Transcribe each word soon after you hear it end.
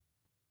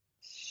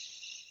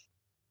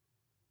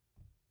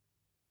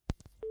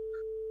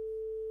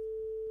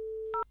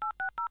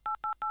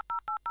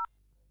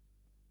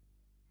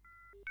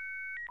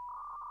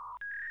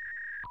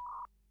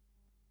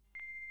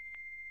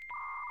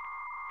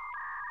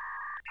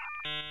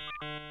5,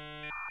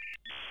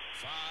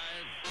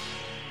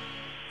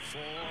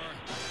 4,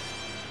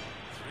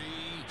 3,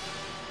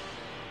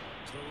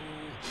 2,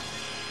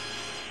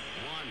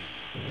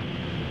 1.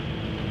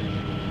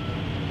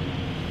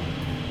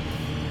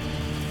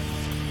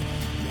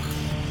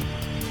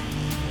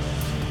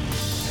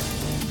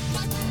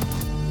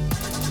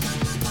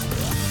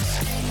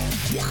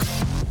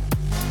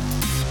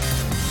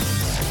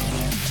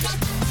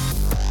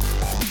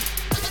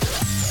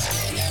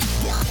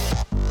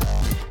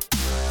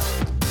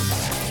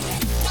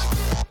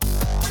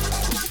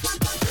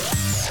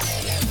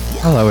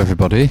 Hello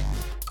everybody,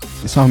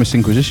 it's Amish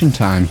Inquisition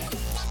time.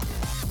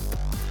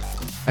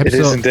 It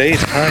is indeed.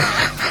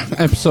 Hi.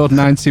 Episode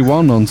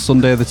 91 on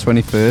Sunday the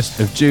 21st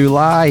of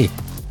July.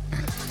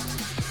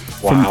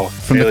 Wow,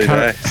 from nearly the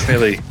there.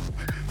 Nearly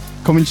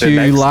coming to the you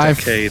next live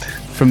decade.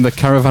 from the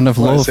Caravan of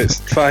What Love. is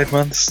it, 5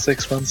 months,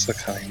 6 months? I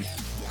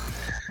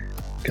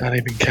can't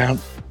even count.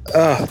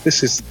 Oh,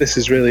 this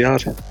is really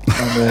odd.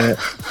 And,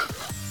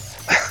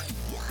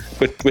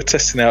 we're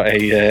testing out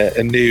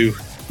a new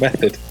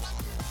method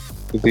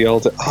with the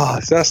old. Oh,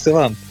 is that still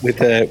on with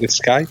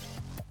Skype?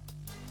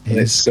 And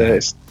it's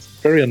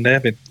very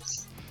unnerving.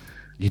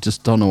 You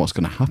just don't know what's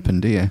going to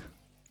happen, do you?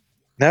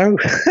 No.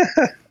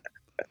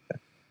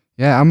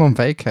 Yeah, I'm on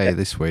vacay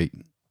this week,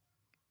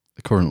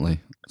 currently.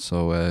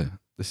 So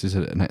this is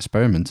an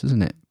experiment,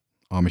 isn't it,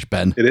 Amish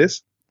Ben? It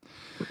is,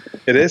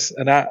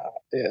 and it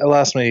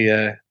allows me.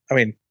 I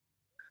mean,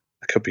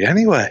 I could be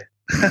anywhere.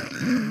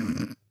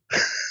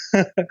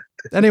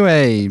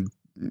 Anyway,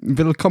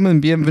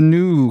 willkommen,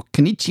 bienvenue,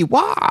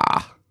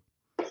 konnichiwa.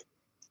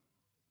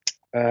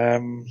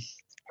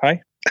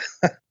 Hi.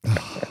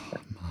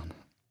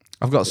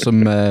 I've got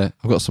some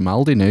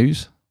Aldi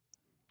news.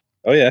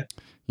 Oh yeah.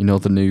 You know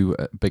the new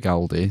big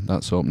Aldi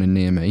that's opening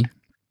near me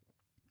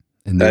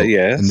in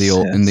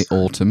the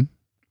autumn.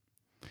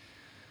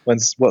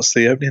 What's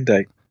the opening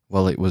date?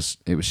 Well, it was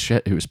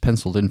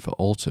penciled in for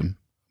autumn,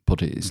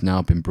 but it's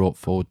now been brought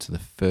forward to the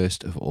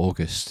 1st of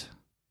August.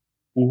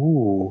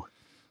 Ooh.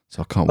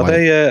 So I can't wait.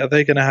 wait. Are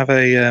they going to have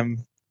a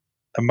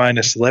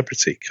minor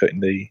celebrity cutting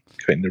the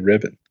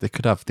ribbon? They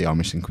could have the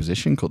Amish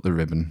Inquisition cut the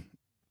ribbon.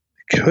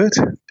 Could.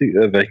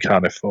 They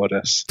can't afford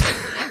us.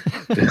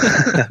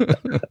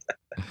 The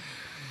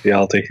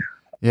Aldi.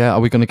 Yeah,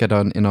 are we going to get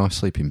on in our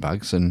sleeping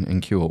bags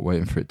and queue up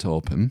waiting for it to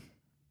open?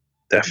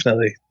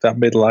 Definitely. That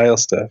middle aisle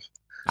stuff.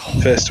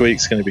 Oh, First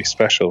week's going to be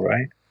special,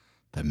 right?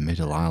 The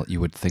middle aisle, you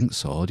would think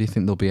so. Do you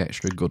think there'll be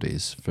extra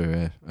goodies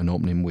for an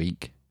opening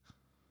week?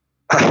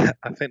 I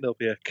think there'll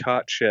be a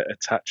cart shirt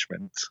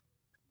attachment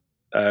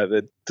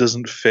that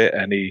doesn't fit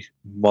any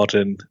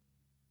modern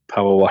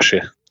power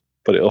washer,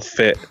 but it'll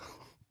fit,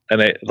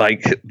 and it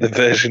like the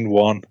version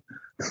 1.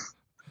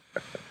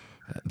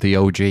 The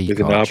OG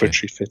with an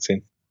arbitrary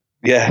fitting.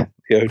 Yeah,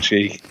 the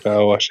OG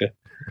power washer.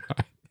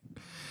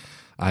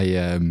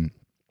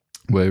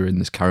 We're in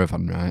this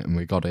caravan, right, and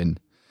we got in,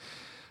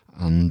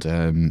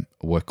 and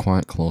we're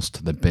quite close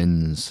to the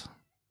bins.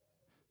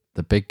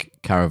 The big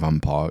caravan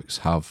parks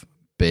have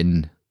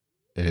bin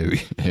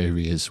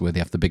areas where they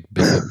have the big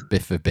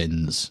biffer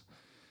bins,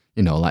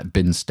 like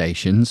bin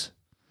stations.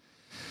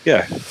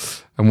 Yeah.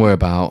 And we're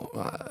about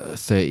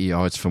 30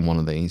 yards from one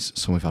of these,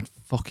 so we've had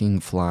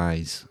fucking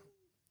flies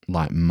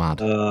like mad.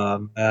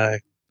 Oh, no.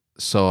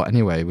 So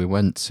anyway, we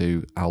went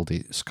to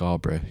Aldi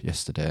Scarborough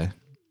yesterday.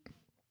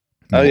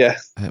 Oh, yeah.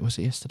 Was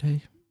it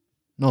yesterday?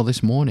 No,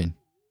 this morning.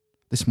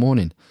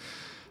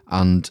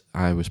 And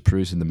I was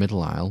perusing the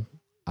middle aisle,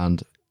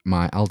 and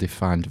my Aldi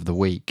find of the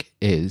week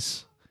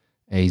is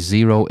a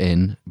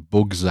 0-in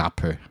bug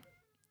zapper.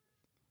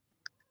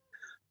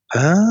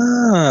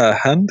 Ah,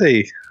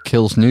 handy.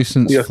 Kills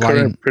nuisance Your flying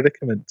current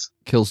predicament.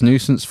 Kills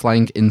nuisance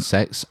flying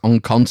insects on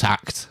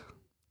contact.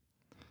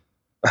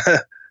 Do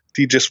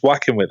you just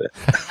whack him with it?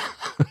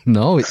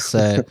 No,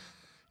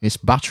 it's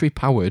battery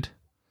powered.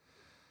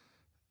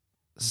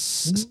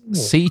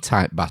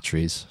 C-type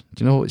batteries.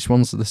 Do you know which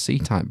ones are the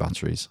C-type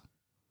batteries?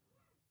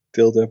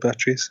 Dildo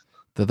batteries.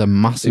 They're the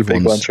massive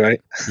big ones, right?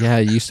 Yeah,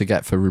 you used to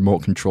get for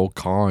remote control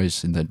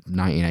cars in the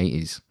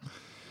 1980s.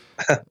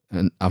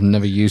 And I've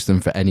never used them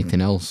for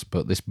anything else,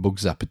 but this bug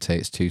zapper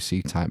takes 2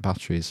 C-type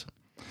batteries.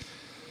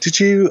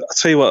 I'll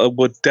tell you what, I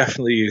would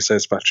definitely use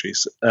those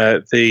batteries.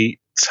 The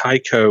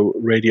Tyco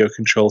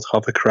radio-controlled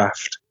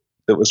hovercraft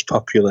that was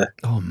popular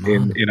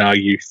in our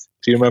youth.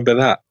 Do you remember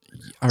that?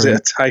 Was it a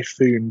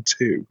Typhoon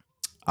 2?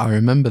 I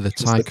remember the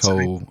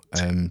Tyco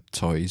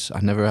toys. I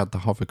never had the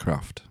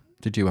hovercraft.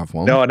 Did you have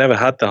one? No, I never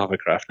had the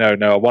hovercraft. No,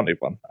 I wanted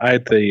one. I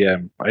had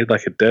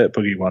like a dirt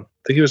buggy one. I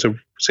think was it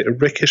a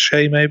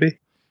Ricochet maybe?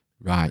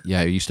 Right,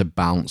 yeah, it used to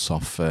bounce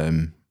off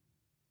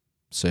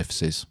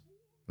surfaces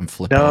and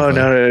flip over.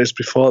 No, it was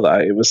before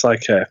that. It was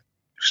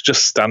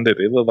just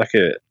standard. It looked like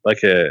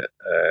a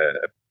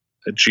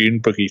dune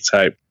buggy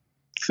type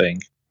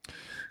thing.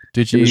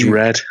 It was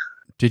red.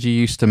 Did you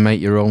used to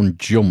make your own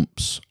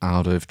jumps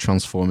out of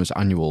Transformers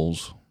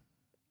annuals?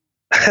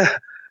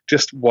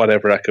 Just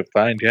whatever I could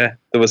find. Yeah,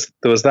 there was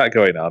that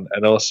going on,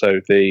 and also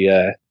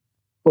the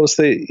what was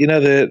the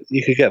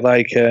you could get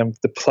like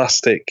the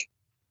plastic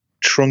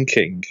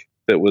trunking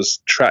that was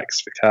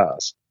tracks for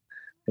cars,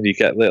 and you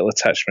get little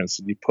attachments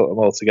and you put them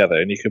all together,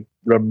 and you could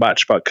run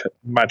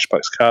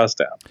Matchbox cars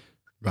down.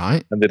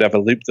 Right. And they'd have a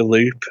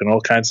loop-the-loop and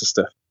all kinds of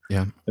stuff.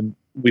 Yeah. And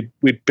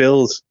we'd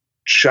build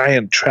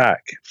giant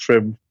track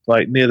from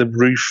like near the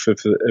roof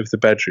of the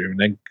bedroom, and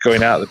then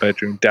going out of the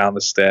bedroom, down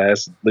the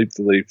stairs,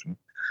 loop-the-loop, and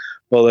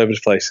all over the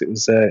place. It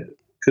was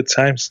good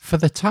times. For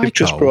the Tyco?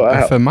 Just brought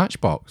out, for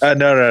Matchbox?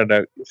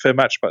 No. For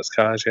Matchbox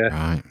cars, yeah.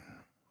 Right.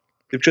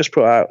 They've just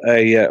brought out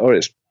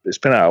it's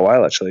been out a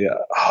while actually, a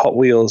Hot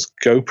Wheels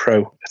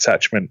GoPro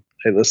attachment.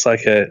 It looks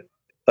like the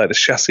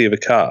chassis of a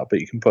car, but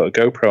you can put a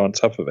GoPro on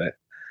top of it,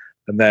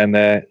 and then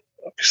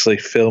obviously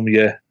film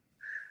your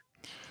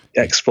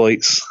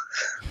exploits.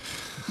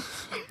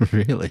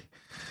 Really?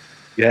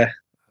 Yeah.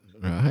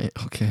 Right.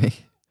 Okay.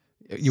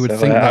 You would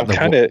think that I'm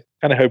kind of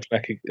hoping I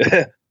could.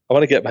 I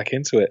want to get back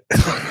into it.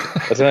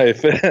 I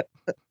don't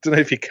know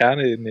if you can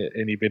in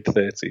your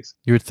mid-30s.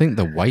 You would think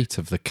the weight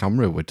of the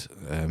camera would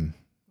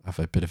have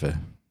a bit of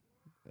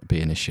be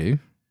an issue.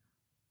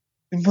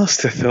 They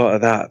must have thought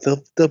of that.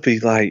 They'll be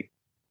like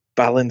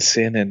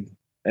balancing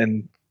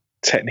and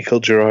technical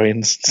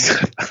drawings.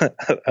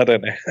 I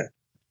don't know.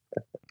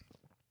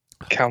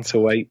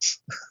 Counterweights.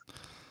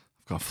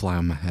 I've got a fly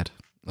on my head.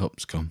 Oh,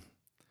 it's gone.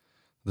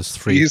 There's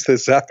 3. Use the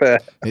zapper.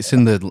 It's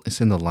in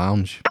the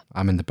lounge.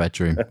 I'm in the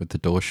bedroom with the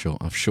door shut.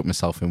 I've shut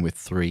myself in with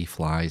 3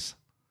 flies,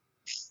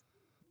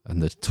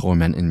 and they're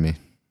tormenting me.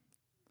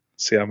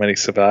 See how many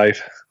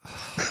survive.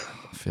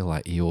 I feel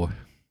like Eeyore.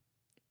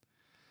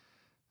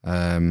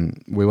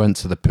 We went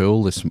to the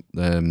pool this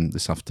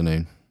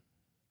afternoon.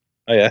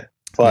 Oh yeah,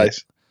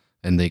 flies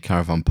in the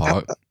caravan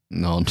park.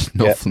 No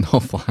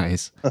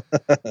flies.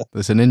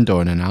 There's an indoor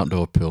and an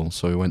outdoor pool,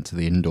 so we went to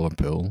the indoor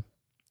pool.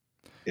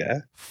 Yeah.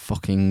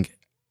 Fucking.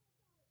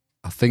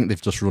 I think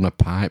they've just run a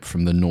pipe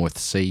from the North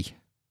Sea.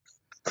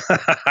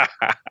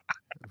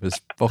 It was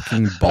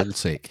fucking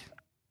Baltic.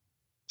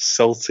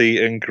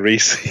 Salty and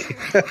greasy.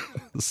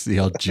 There's the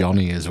odd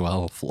Johnny as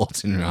well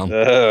floating around.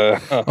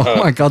 Oh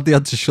my God, they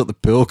had to shut the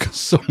pool because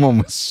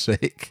someone was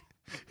sick.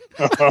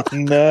 Oh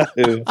no.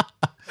 Did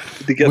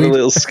you get a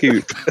little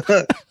scoop?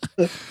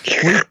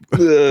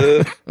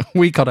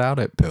 We got out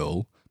at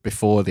pool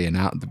before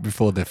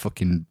the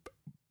fucking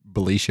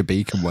Belisha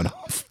beacon went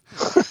off.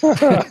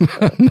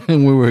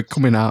 And we were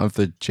coming out of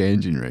the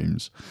changing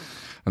rooms,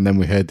 and then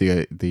we heard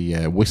the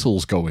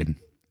whistles going,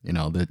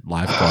 the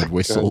lifeguard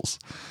whistles.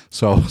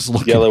 So I was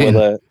looking Yellow in,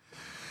 alert.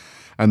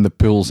 and the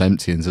pool's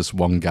empty, and there's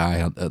one guy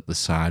at the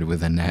side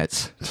with a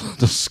net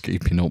just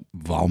scooping up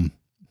vom.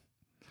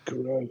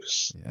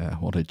 Gross. Yeah,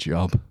 what a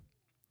job.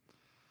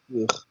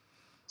 Ugh.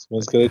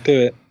 Someone's got to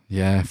do it.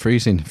 Yeah,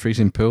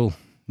 freezing pool.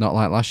 Not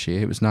like last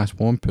year. It was a nice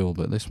warm pool,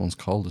 but this one's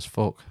cold as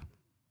fuck.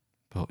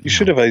 But, You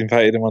should have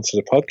invited him onto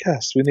the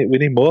podcast. We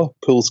need more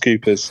pool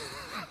scoopers.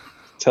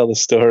 Tell the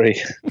story.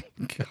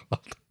 God.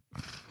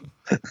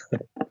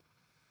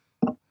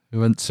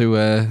 There's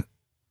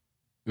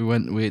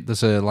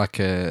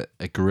a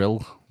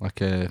grill,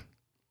 like a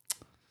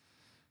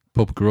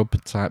pub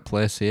grub type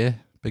place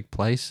here, big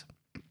place.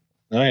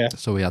 Oh yeah.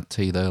 So we had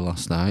tea there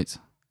last night,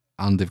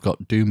 and they've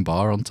got Doom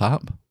Bar on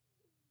tap.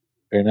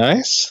 Very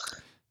nice.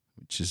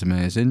 Which is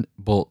amazing.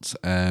 But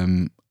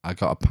I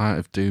got a pint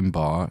of Doom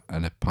Bar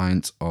and a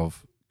pint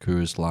of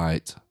Coors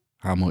Light.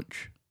 How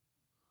much?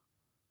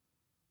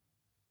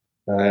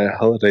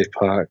 Holiday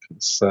park.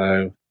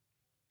 So,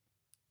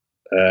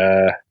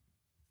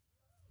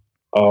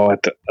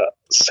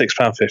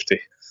 £6.50.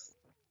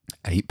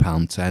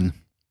 £8.10.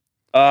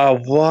 Oh,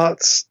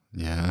 what?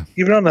 Yeah.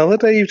 Even on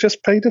holiday, you've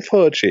just paid a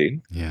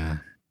fortune. Yeah.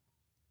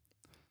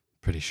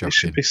 Pretty They shocking.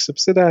 should be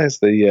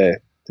subsidised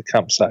the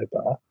campsite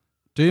bar.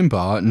 Doom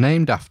Bar,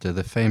 named after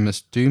the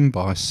famous Doom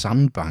Bar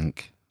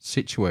sandbank,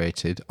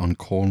 situated on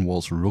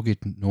Cornwall's rugged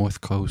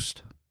north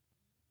coast.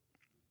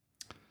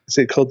 Is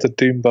it called the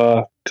Doom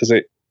Bar because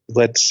it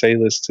led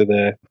sailors to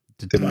their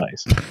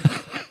demise?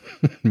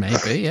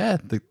 Maybe, yeah.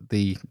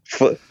 The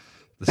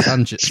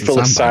sand. It's full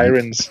of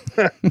sirens.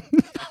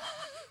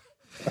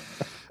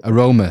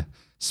 Aroma: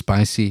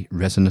 spicy,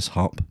 resinous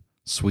hop,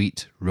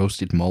 sweet,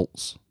 roasted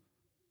malts.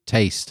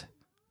 Taste: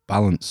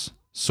 balance,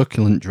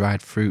 succulent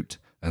dried fruit,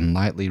 and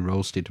lightly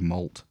roasted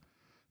malt.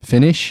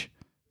 Finish: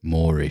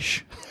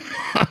 Moorish.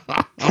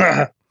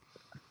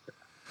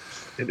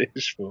 It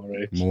is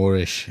Moorish.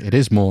 Moorish. It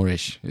is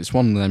Moorish. It's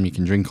one of them you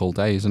can drink all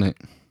day, isn't it?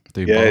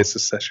 Doom Bar. It's a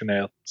session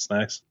ale. It's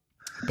nice.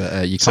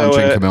 But you can't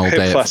drink them all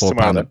day at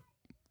 £4.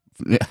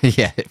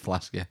 Yeah, hit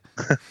flask, yeah.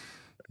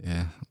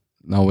 Yeah.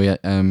 No, we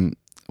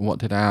what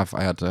did I have?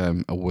 I had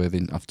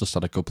I've just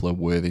had a couple of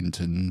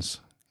Worthingtons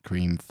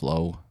cream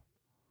flow.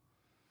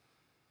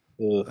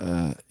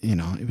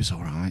 It was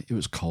all right. It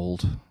was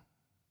cold.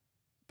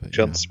 But,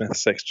 John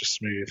Smith's extra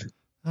smooth.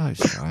 Oh,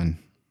 it's fine.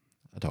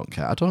 I don't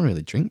care. I don't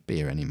really drink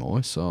beer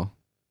anymore, so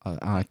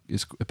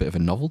it's a bit of a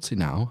novelty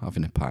now,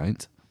 having a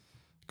pint.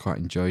 Quite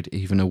enjoyed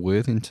even a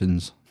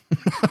Worthington's.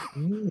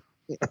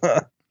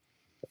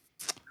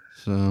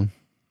 So,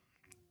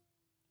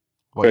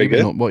 what have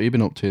you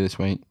been up to this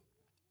week?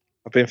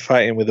 I've been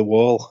fighting with a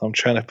wall. I'm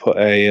trying to put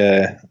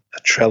a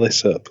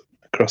trellis up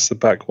across the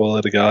back wall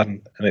of the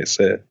garden, and it's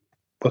a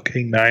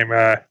fucking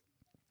nightmare.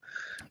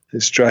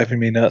 It's driving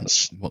me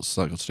nuts. What's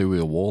that got to do with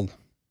a wall?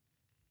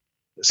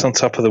 It's on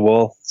top of the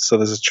wall, so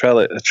there's a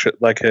trellis,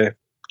 like a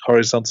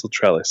horizontal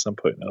trellis I'm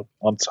putting up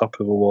on top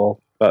of a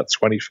wall, about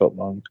 20 foot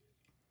long.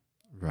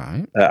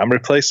 Right. I'm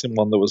replacing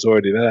one that was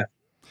already there.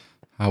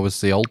 How was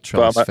the old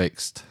trellis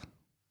fixed?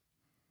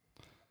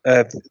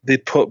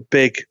 They'd put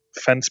big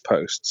fence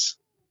posts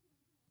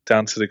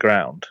down to the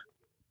ground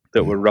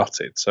that were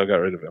rotted, so I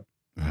got rid of them.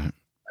 Right.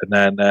 And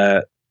then,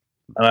 and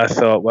I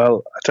thought,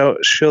 well, I don't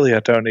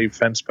need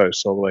fence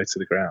posts all the way to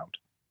the ground.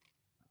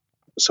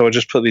 So I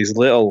just put these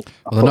little.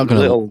 Well, they're not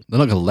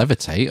going to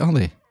levitate, are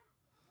they?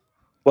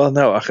 Well,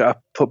 no, I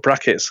put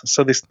brackets.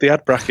 So they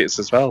had brackets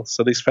as well.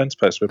 So these fence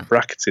posts were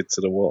bracketed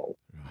to the wall.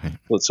 Right.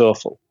 Well, it's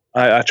awful.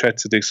 I tried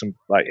to do some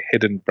like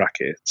hidden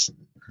brackets,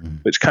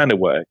 which kind of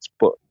worked,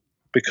 but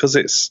because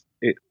it's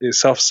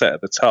offset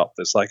at the top,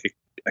 there's like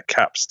a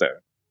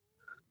capstone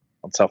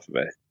on top of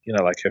it. You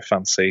know, like a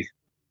fancy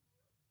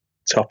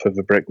top of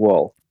a brick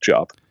wall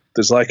job.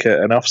 There's like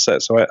an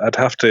offset, so I'd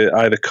have to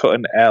either cut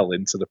an L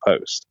into the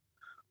post,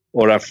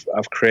 or I've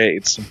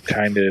created some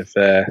kind of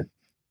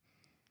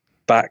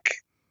back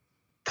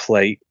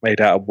plate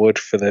made out of wood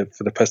for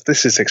the post.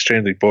 This is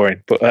extremely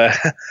boring, but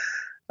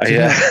do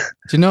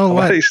you know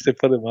I managed to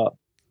put them up.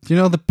 Do you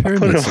know the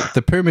pyramids?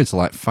 The pyramids are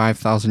like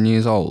 5,000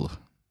 years old.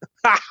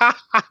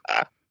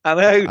 I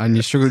know. And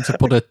you're struggling to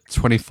put a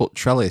 20-foot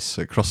trellis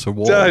across a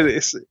wall. No,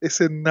 it's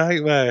a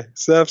nightmare.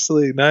 It's an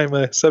absolute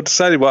nightmare. So I've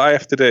decided what I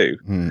have to do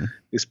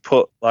is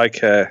put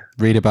like a...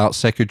 Read about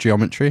sacred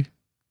geometry?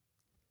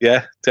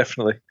 Yeah,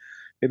 definitely.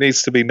 It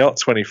needs to be not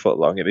 20 foot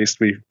long. It needs to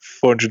be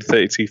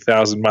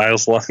 432,000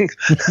 miles long. And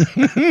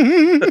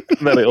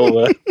then it'll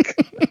work.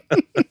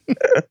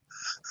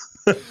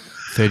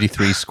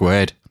 33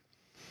 squared.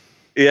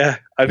 Yeah,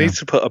 I need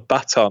to put a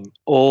baton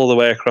all the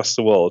way across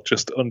the wall,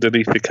 just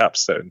underneath the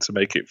capstone to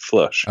make it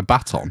flush. A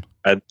baton?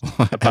 And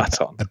a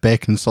baton. A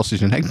bacon,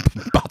 sausage and egg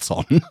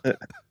baton?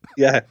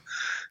 Yeah.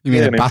 You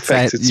mean an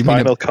infected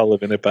spinal column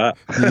in a bat.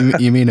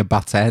 You mean a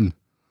batten?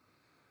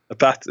 A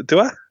bat? Do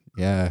I?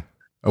 Yeah.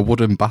 A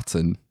wooden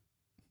batten.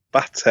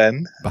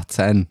 Batten?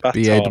 Batten.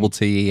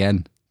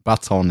 B-A-T-T-E-N.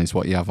 Baton is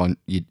what you have on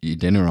your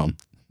dinner on.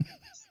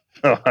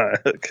 Oh,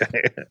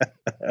 okay.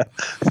 I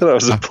thought that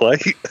was a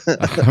plate.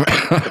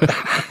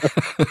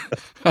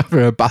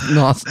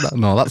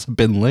 No, that's a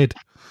bin lid.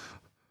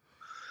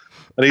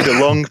 I need a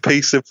long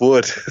piece of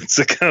wood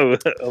to go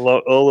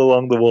all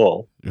along the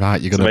wall.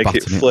 Right, you're going to make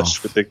it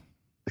flush with the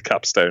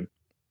capstone,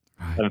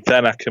 right. And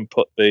then I can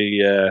put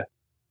the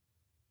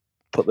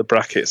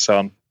brackets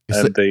on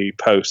the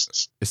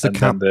posts. Is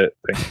the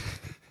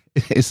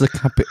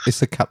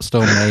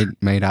capstone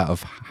made out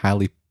of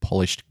highly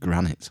polished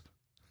granite?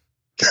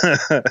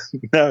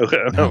 No.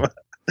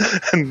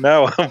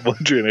 Now I'm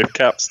wondering if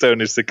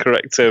capstone is the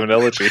correct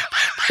terminology.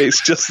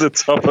 It's just the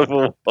top of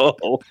a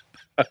wall.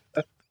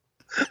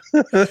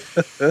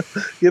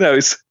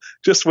 It's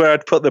just where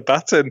I'd put the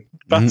baton.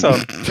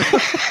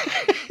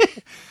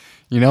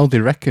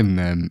 They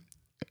reckon,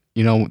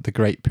 the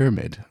Great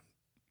Pyramid.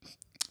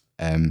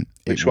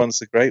 Which one's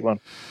the great one?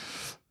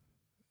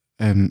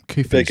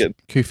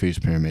 Khufu's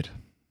pyramid.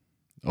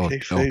 Or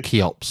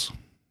Cheops.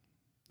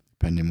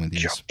 Depending whether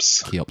you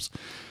Cheops.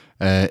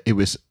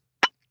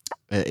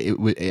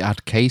 It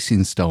had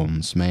casing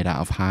stones made out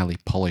of highly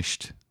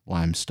polished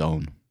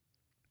limestone.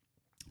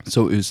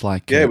 So it was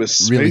like it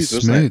was really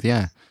smooth, smooth,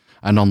 yeah.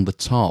 And on the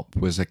top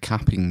was a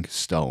capping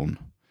stone,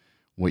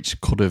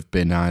 which could have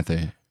been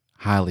either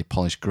highly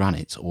polished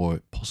granite or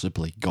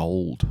possibly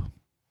gold.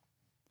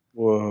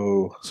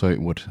 Whoa! So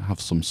it would have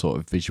some sort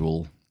of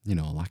visual,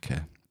 like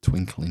a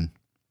twinkling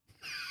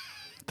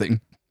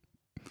thing.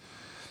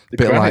 The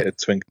granite had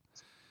twinkling.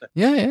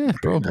 Yeah,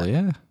 probably,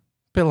 yeah.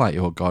 Bit like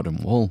your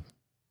garden wall.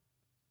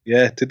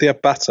 Yeah, did they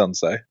have batons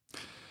though?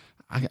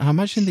 I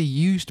imagine they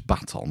used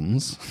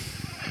batons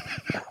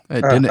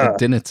at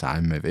dinner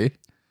time, maybe.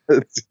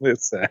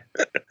 The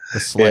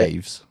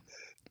slaves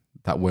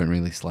that weren't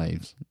really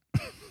slaves.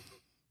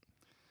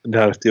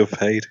 No, they were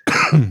paid.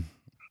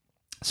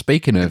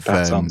 Speaking of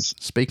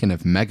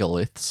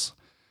megaliths,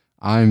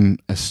 I'm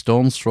a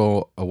stone's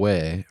throw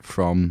away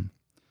from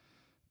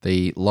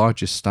the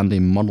largest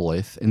standing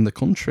monolith in the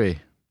country.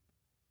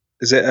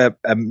 Is it a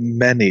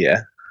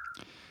menhir?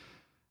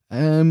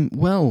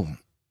 Well,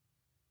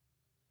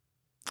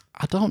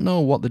 I don't know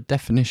what the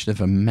definition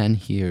of a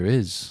menhir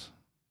is,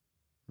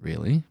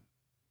 really.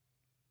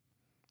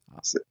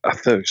 I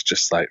thought it was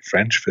just like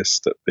French for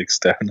big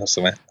stone or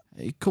something.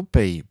 It could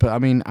be, but I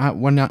mean,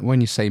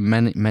 when you say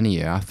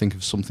menhir, I think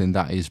of something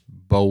that is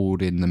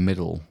bowed in the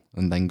middle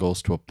and then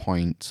goes to a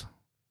point,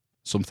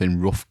 something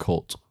rough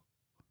cut.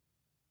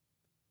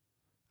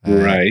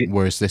 Right.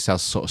 Whereas this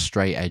has sort of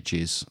straight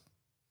edges,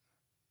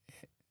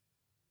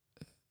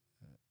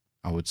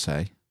 I would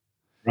say.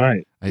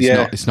 Right.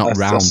 It's not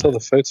round. I saw the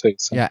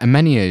photos. Yeah, a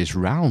menhir is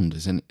round,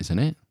 isn't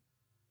it?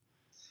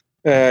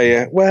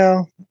 Yeah.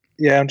 Well,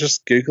 yeah. I'm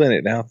just googling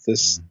it now.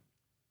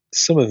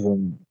 some of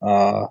them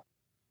are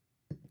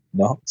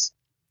not.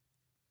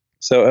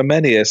 So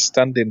Amenia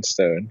standing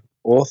stone,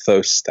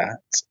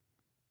 orthostat,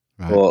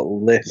 Right. or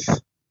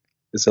lith,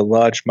 is a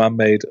large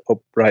man-made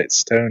upright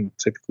stone,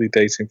 typically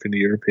dating from the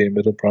European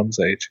Middle Bronze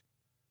Age.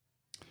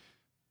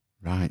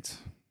 Right.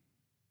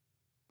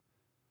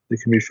 They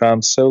can be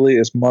found solely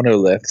as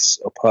monoliths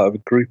or part of a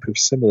group of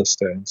similar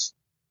stones,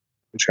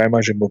 which I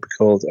imagine will be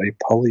called a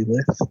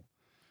polylith.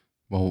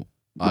 Well,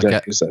 I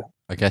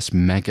guess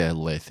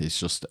megalith is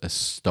just a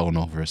stone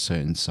over a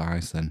certain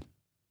size then.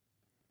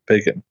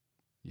 Big one.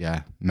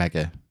 Yeah,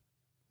 mega.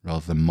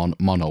 Rather than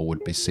mono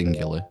would be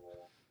singular.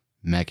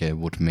 Mega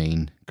would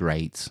mean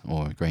great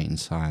or great in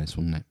size,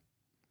 wouldn't it?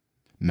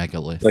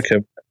 Megalith. Like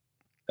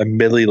a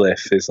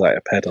millilith is like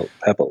a pebble.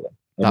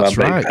 That's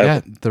right. Pebble.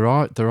 Yeah, there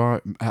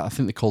are. I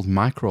think they're called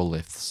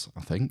microliths.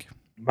 I think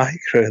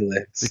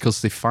microliths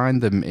because they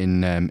find them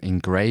in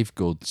grave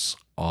goods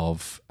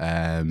of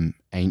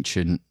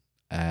ancient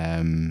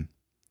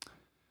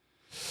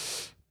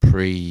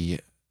pre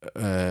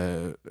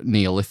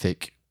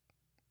Neolithic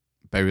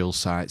burial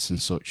sites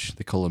and such.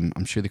 They call them.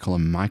 I'm sure they call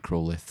them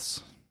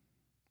microliths.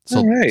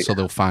 So, so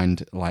they'll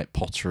find like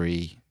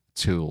pottery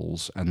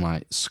tools and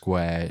like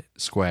squared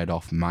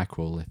off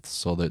microliths,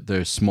 so that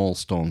they're small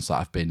stones that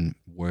have been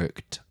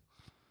worked.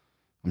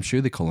 I'm sure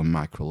they call them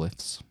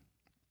microliths.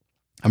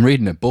 I'm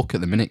reading a book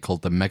at the minute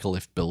called The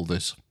Megalith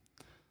Builders.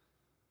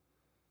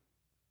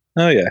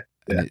 Oh yeah.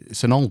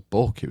 It's an old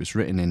book. It was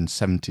written in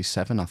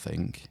 1977, I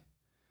think.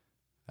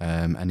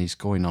 And he's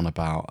going on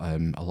about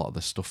a lot of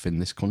the stuff in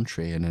this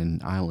country and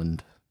in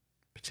Ireland,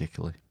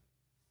 particularly.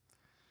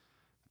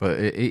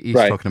 But he's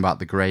talking about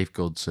the grave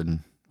goods,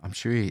 and I'm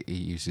sure he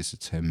uses the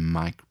term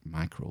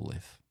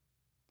microlith.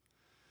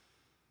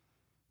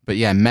 But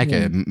yeah,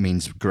 mega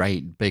means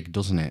great, big,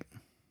 doesn't it?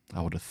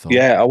 I would have thought.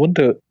 Yeah, I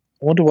wonder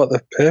what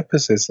the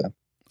purpose is then.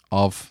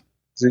 Of?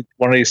 Is it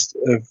one of these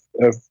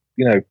of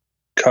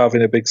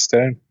carving a big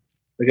stone?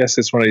 I guess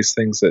it's one of these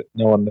things that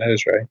no one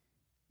knows, right?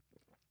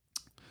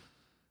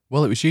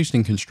 Well, it was used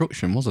in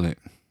construction, wasn't it?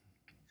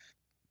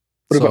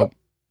 What about?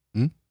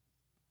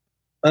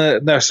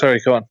 No, sorry,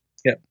 go on.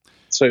 Yeah,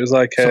 so it was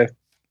like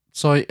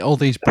so all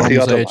these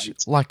Bronze Age,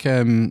 like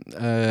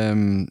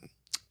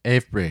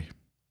Avebury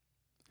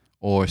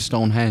or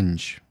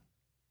Stonehenge.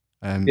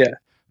 Yeah,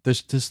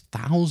 there's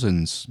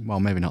thousands. Well,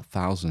 maybe not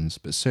thousands,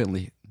 but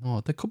certainly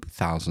there could be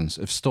thousands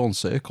of stone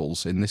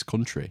circles in this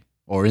country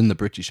or in the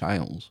British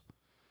Isles.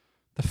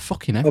 They're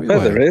fucking everywhere.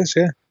 I bet there is,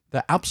 yeah.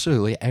 They're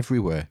absolutely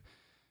everywhere.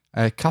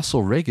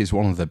 Castle Rig is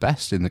one of the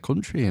best in the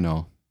country, you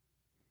know.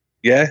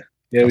 Yeah,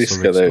 we used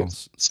to go there.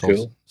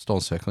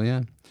 Stone circle,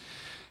 yeah.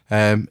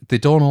 They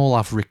don't all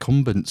have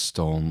recumbent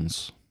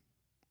stones.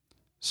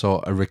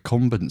 So a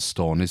recumbent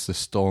stone is the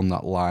stone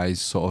that lies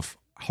sort of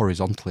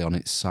horizontally on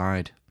its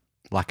side,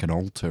 like an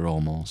altar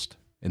almost,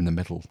 in the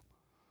middle.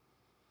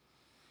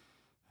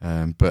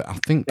 But I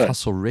think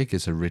Castle Rig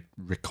is a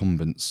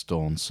recumbent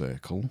stone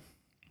circle.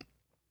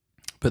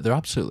 But they're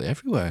absolutely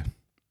everywhere.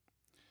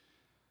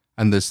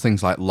 And there's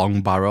things like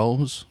long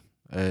barrows,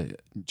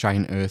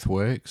 giant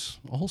earthworks,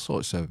 all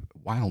sorts of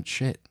wild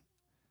shit.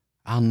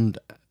 And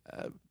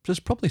there's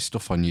probably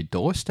stuff on your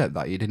doorstep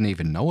that you didn't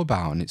even know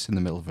about, and it's in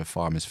the middle of a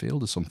farmer's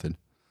field or something.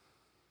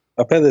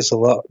 I bet there's a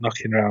lot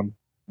knocking around,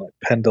 like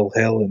Pendle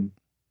Hill and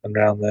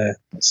around there.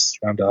 That's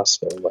around our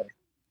sort of way.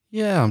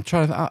 Yeah, I'm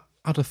trying to...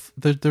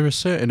 there are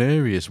certain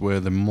areas where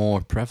they're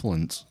more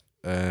prevalent.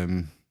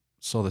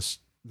 So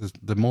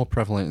they're more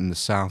prevalent in the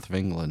south of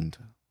England.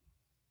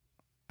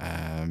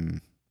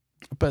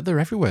 But they're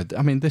everywhere.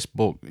 I mean, this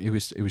book, it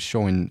was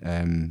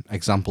showing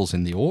examples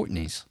in the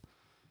Orkneys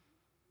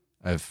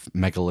of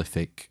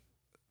megalithic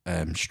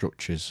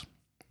structures,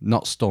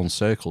 not stone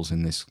circles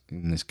in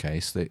this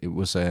case. It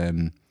was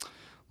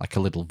like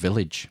a little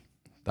village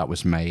that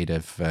was made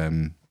of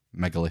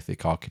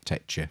megalithic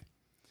architecture,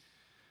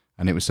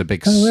 and it was a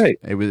big.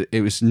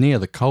 It was near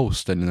the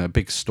coast, and a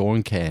big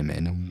storm came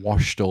in and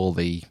washed all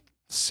the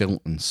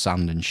silt and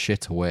sand and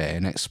shit away,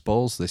 and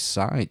exposed this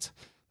site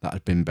that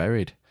had been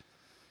buried.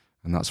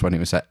 And that's when it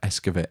was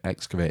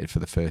excavated for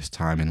the first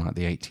time in like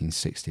the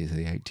 1860s or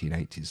the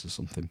 1880s or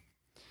something.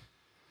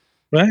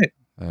 Right.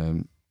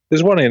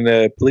 There's one in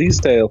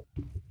Bleasdale.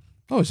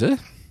 Oh, is it?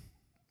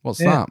 What's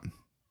that?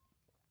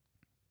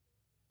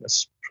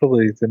 That's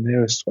probably the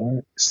nearest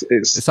one.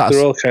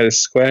 They're all kind of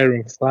square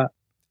and flat.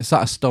 Is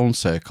that a stone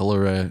circle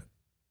or a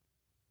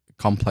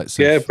complex?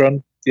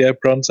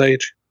 Bronze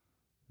Age.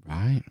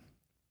 Right.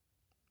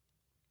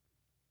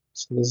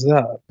 So there's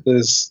that.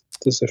 There's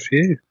a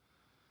few,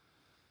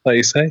 like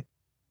you say.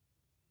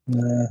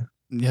 Yeah,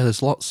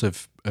 there's lots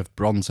of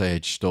Bronze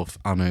Age stuff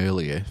and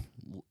earlier,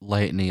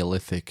 late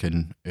Neolithic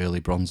and early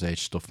Bronze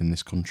Age stuff in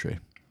this country.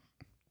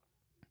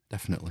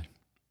 Definitely.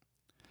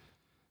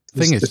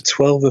 There's the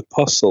 12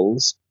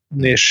 Apostles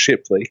near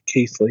Shipley,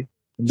 Keighley,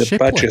 and the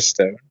Badger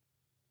Stone.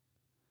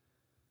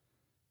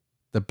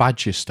 The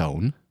Badger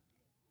Stone?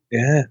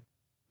 Yeah.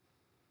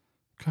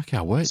 Cracky,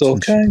 I worked. It's all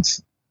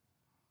kinds.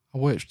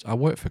 I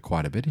worked for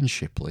quite a bit in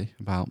Shipley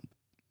about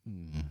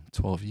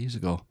 12 years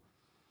ago.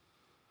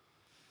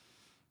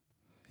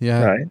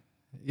 Yeah. Right.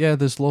 Yeah,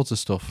 there's loads of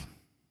stuff.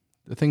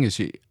 The thing is,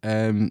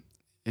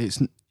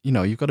 it's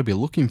you've got to be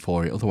looking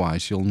for it,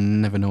 otherwise you'll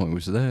never know it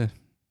was there.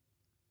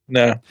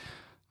 No.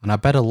 And I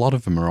bet a lot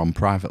of them are on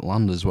private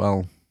land as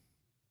well.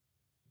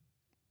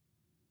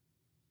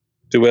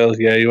 Well,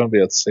 yeah, you won't be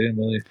able to see them,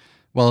 will you?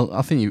 Well,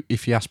 I think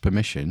if you ask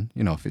permission,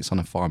 if it's on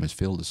a farmer's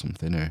field or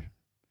something, or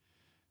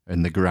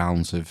in the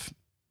grounds of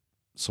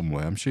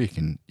somewhere, I'm sure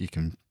you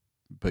can,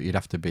 but you'd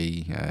have to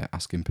be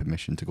asking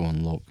permission to go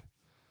and look.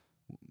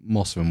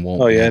 Most of them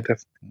won't. Oh yeah,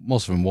 definitely.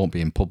 Most of them won't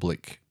be in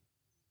public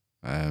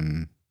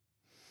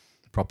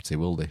property,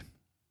 will they?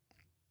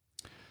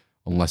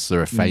 Unless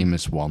they're a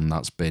famous one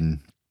that's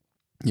been,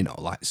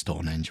 like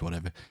Stonehenge or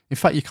whatever. In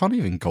fact, you can't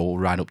even go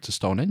right up to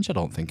Stonehenge, I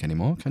don't think,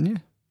 anymore, can you?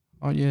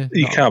 Aren't you?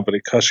 You can't, but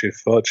it costs you a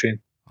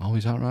fortune. Oh,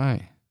 is that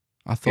right?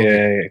 I thought.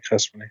 Yeah, it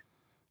costs money.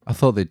 I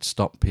thought they'd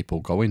stop people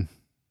going.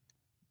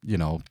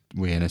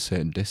 Within a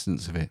certain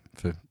distance of it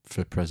for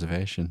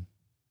preservation.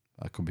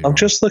 That could be. I'm wrong.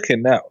 just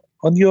looking now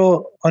on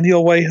your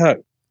way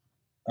home.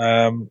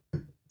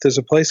 There's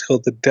a place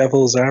called the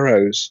Devil's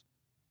Arrows,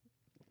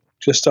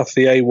 just off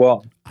the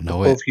A1. I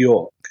know above it.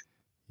 York.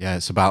 Yeah,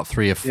 it's about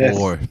 3 or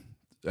 4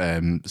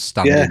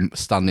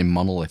 standing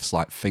monoliths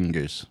like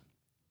fingers.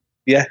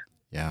 Yeah.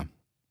 Yeah.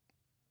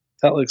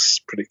 That looks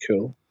pretty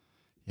cool.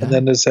 Yeah. And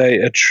then there's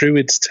a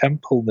Druid's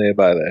Temple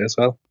nearby there as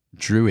well.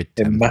 Druid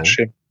in temple.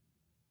 Masham.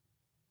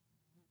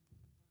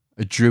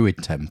 A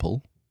Druid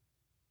temple.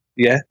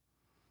 Yeah.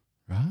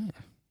 Right.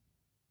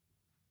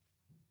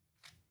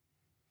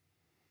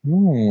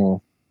 Hmm.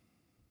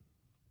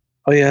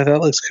 Oh yeah,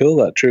 that looks cool.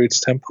 That Druid's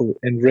Temple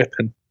in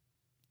Ripon.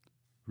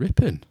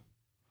 Ripon.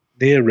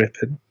 Near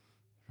Ripon.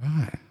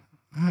 Right.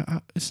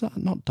 Is that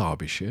not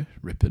Derbyshire?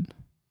 Ripon.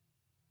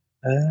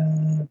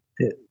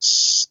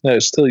 It's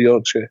still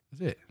Yorkshire.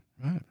 Is it?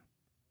 Right.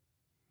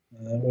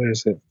 Where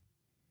is it?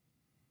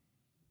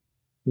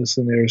 What's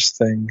the nearest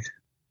thing?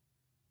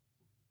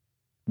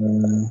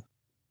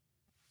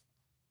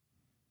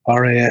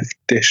 RAF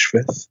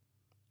Dishforth.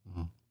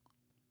 Oh.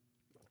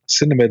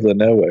 It's in the middle of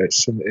nowhere.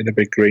 It's in a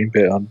big green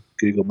bit on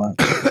Google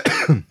Maps.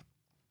 I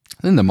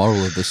think the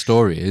moral of the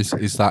story is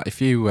that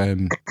if you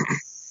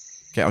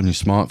get on your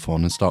smartphone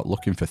and start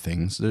looking for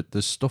things,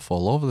 there's stuff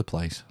all over the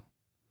place.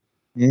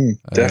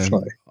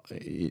 Definitely.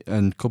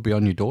 And could be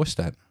on your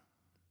doorstep.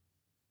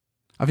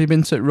 Have you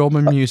been to the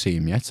Roman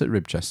Museum yet at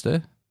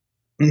Ribchester?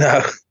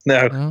 No.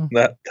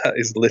 That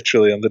is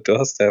literally on the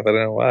doorstep. I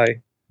don't know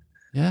why.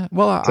 Yeah,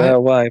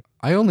 well,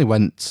 I only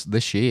went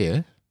this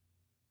year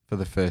for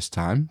the first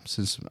time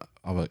since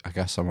I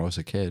guess I was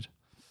a kid.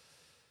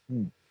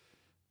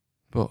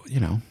 But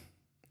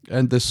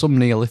and there's some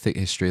Neolithic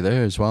history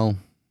there as well.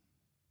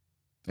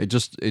 It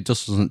just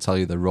doesn't tell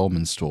you the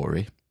Roman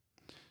story.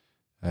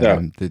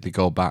 No. They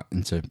go back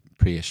into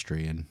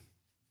prehistory and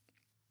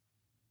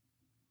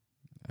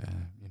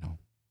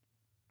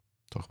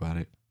talk about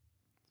it.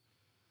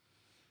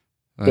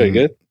 Very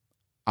good.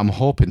 I'm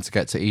hoping to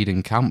get to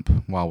Eden Camp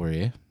while we're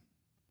here.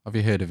 Have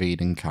you heard of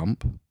Eden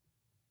Camp?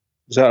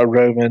 Is that a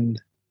Roman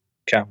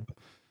camp?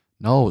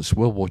 No, it's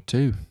World War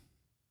II.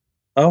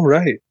 Oh,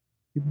 right.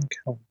 Eden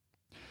Camp.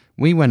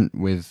 We went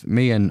with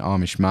me and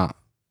Amish Matt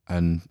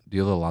and the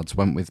other lads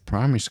went with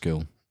primary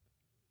school.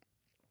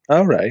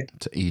 Oh, right.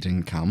 To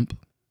Eden Camp.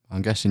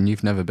 I'm guessing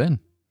you've never been.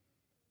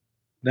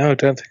 No, I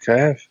don't think I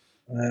have.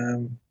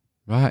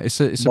 Right, it's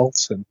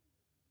Molson.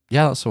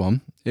 Yeah, that's the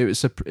one.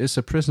 It's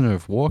a prisoner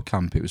of war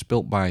camp. It was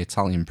built by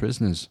Italian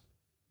prisoners.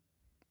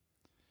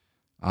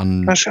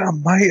 And Actually, I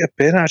might have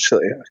been,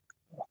 actually.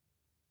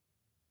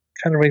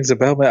 Kind of rings a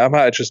bell, mate. I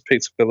might have just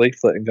picked up a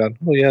leaflet and gone,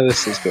 oh, yeah,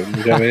 this is good.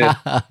 We'll go in.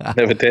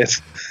 Never did.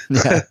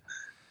 Yeah.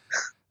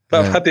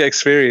 But I've had the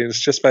experience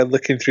just by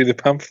looking through the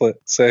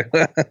pamphlet. So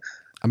I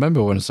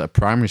remember when I was a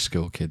primary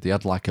school kid, they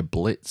had like a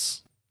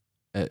blitz.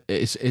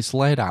 It's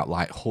laid out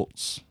like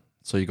huts.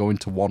 So you go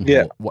into one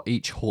hut.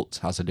 Each hut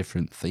has a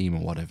different theme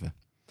or whatever.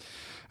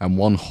 And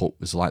one hut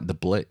was like the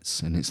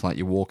Blitz, and it's like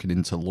you're walking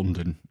into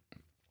London,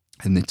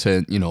 and they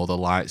turn, the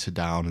lights are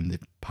down, and they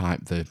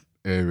pipe the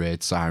air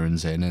raid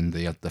sirens in, and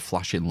they had the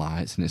flashing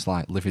lights, and it's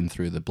like living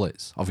through the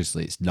Blitz.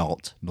 Obviously, it's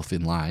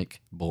nothing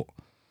like, but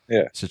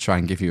to try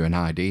and give you an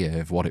idea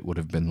of what it would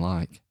have been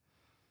like.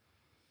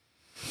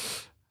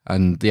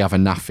 And they have a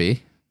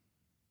naffy.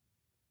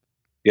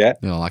 Yeah.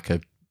 Like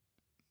a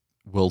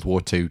World War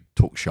II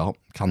tuck shop,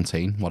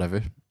 canteen,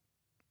 whatever.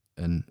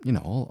 And,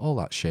 all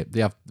that shit.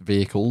 They have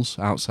vehicles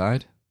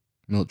outside,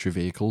 military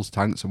vehicles,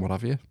 tanks and what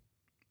have you.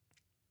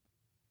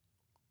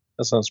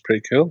 That sounds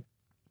pretty cool.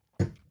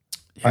 Yeah.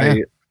 I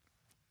have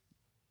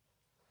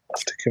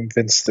to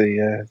convince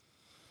the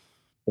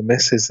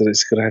missus that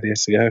it's a good idea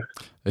to go.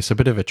 It's a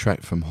bit of a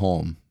trek from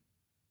home.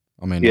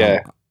 I mean,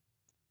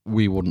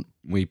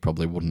 we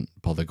probably wouldn't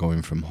bother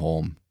going from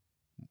home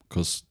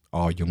because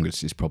our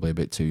youngest is probably a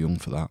bit too young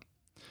for that.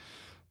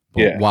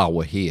 But while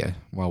we're here,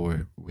 while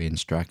we're in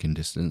striking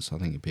distance, I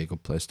think it'd be a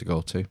good place to go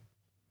to.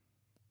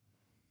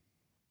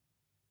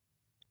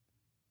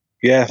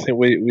 Yeah, I think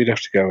we'd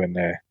have to go in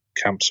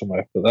camp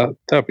somewhere, but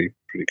that'd be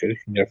pretty good. You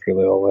can go for a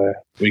little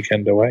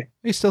weekend away.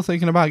 Are you still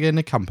thinking about getting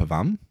a camper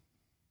van?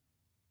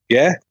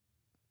 Yeah.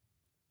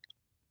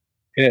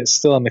 Yeah, it's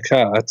still on the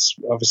cards.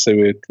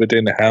 Obviously, we're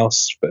doing the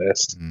house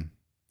first.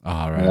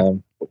 All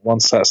right. But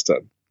once that's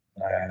done,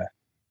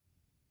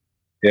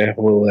 yeah,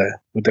 we're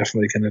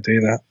definitely going to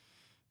do that.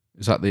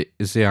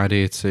 Is the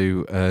idea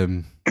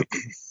to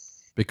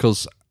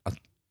because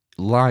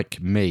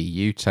like me,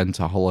 you tend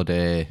to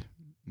holiday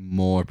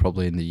more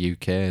probably in the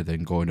UK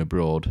than going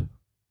abroad.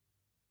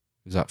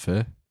 Is that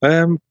fair?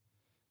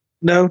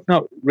 No,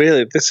 not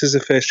really. This is the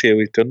first year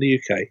we've done the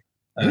UK.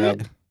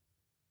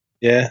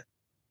 Yeah.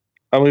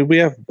 I mean, we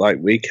have like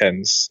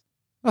weekends.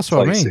 That's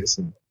what I mean.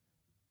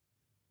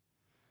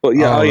 But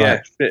yeah,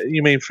 right. Yeah.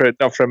 You mean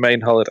not for a main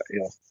holiday?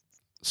 Yeah.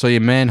 So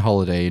your main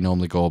holiday, you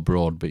normally go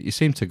abroad, but you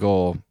seem to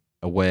go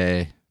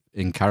away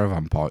in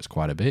caravan parks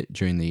quite a bit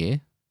during the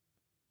year.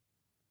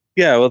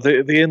 Yeah, well,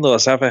 the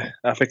in-laws have a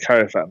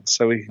caravan,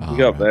 so we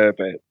go up there a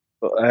bit.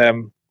 But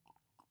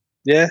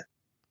yeah,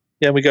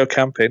 we go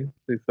camping.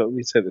 We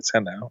take the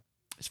tent out.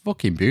 It's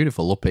fucking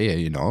beautiful up here,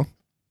 you know.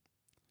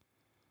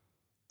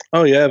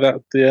 Oh yeah,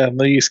 on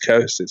the East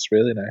Coast, it's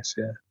really nice.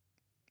 Yeah,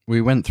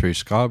 we went through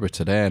Scarborough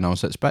today, and I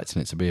was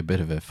expecting it to be a bit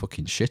of a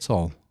fucking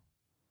shithole,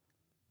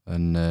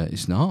 and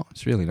it's not.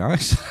 It's really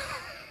nice.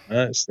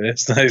 It's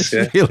nice.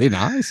 It's really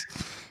nice.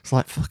 It's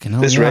like fucking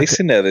hell. There's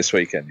racing there this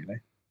weekend, you know.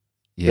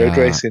 Yeah, road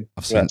racing.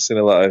 I've seen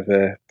a lot of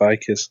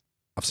bikers.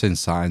 I've seen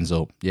signs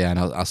up. Yeah, and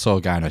I saw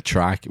a guy on a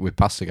trike. We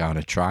passed a guy on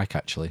a trike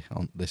actually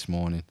this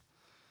morning,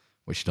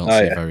 which you don't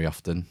see very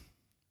often.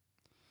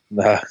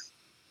 No.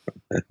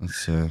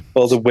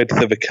 All the width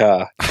of a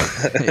car,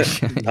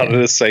 not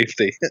the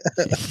safety.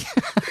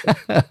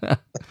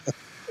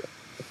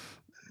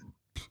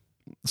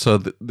 So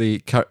the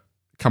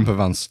camper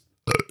van's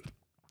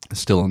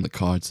still on the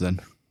cards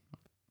then?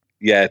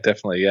 Yeah,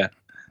 definitely. Yeah,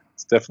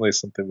 it's definitely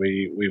something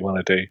we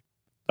want to do,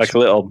 like a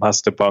little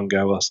Mazda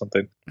Bongo or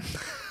something.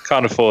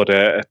 Can't afford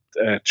a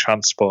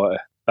transporter.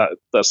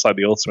 That's like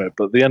the ultimate.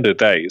 But at the end of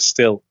the day, it's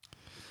still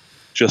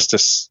just a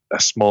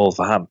small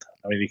van.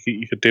 I mean,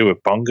 you could do a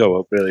Bongo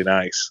up really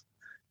nice.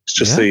 It's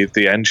just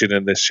the engine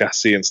and the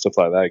chassis and stuff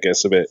like that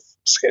gets a bit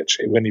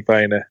sketchy when you're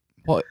buying a.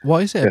 What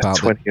is it about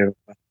 20-year-old?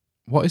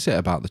 What is it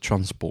about the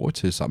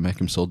transporters that make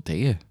them so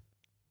dear?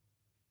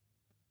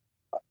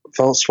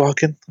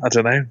 Volkswagen, I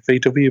don't know.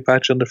 VW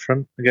badge on the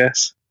front, I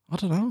guess. I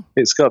don't know.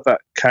 It's got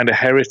that kind of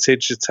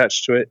heritage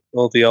attached to it.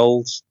 All the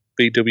old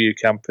VW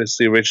campers,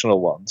 the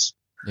original ones.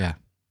 Yeah.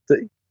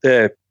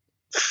 They're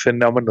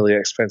phenomenally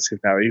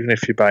expensive now. Even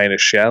if you're buying a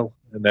shell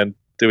and then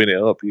doing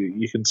it up,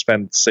 you can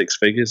spend 6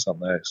 figures on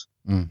those.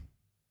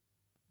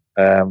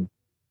 A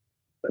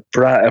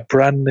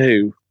brand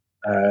new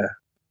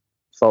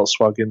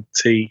Volkswagen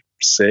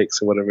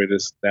T6 or whatever it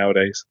is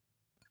nowadays,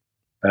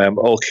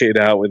 all kitted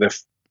out with a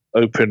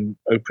open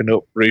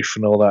up roof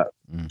and all that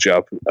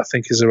job, I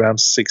think is around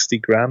 60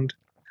 grand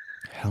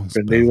for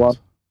a new one.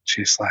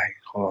 She's like,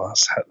 oh,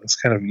 that's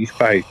kind of, you can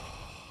buy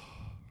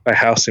a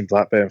house in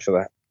Blackburn for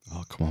that.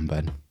 Oh, come on,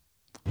 Ben.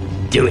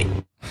 Do it.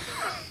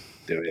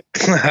 Do it.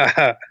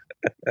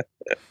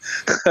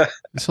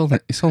 It's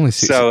only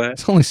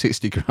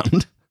 60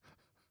 grand.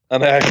 I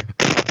know.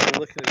 I'm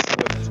looking at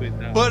somewhere between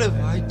now. What have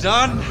I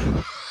done?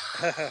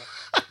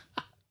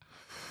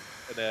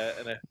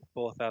 and a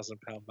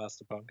 £4,000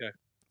 Mazda Bongo.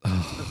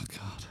 Oh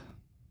God.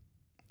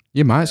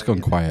 Your mic's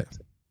gone quiet.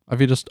 Have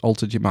you just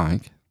altered your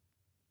mic?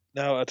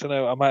 No, I don't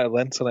know. I might have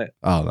lent on it.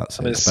 Oh, that's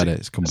it. It's better.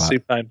 It's come back.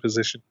 Supine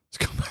position. It's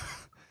come back.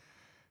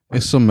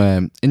 There's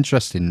some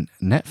interesting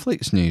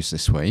Netflix news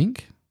this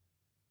week.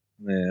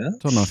 Yeah.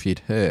 Don't know if you'd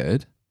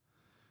heard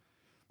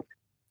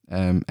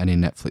any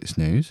Netflix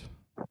news.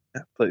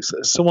 Netflix.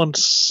 Someone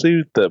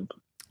sued them.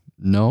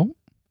 No.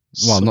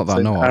 Well, not that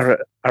I know of.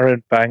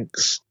 Aaron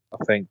Banks,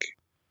 I think.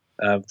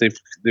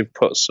 They've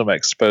put some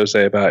expose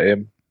about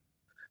him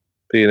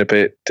being a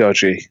bit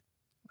dodgy,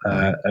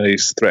 and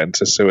he's threatened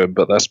to sue him.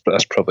 But that's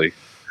probably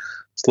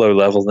low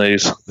level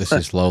news. This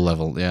is low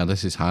level. Yeah,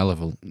 this is high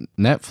level.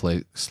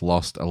 Netflix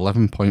lost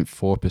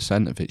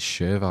 11.4% of its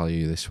share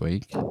value this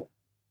week.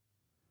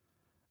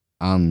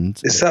 And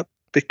is that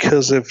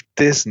because of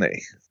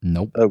Disney?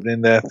 Nope.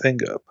 Opening their thing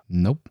up?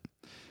 Nope.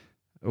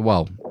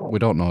 Well, we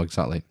don't know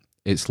exactly.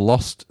 It's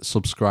lost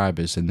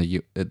subscribers in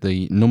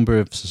the number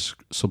of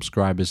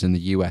subscribers in the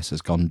US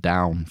has gone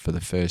down for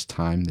the first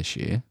time this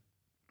year.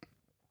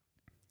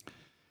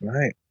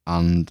 Right.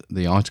 And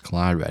the article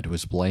I read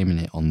was blaming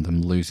it on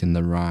them losing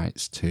the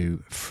rights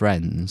to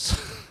Friends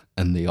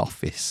and The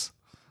Office.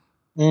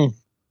 The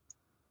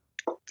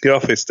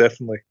Office,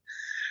 definitely.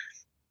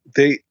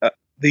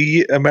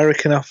 The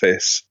American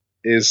Office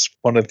is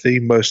one of the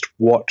most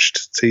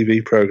watched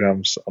TV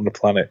programs on the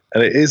planet,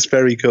 and it is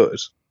very good.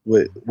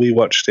 We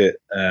watched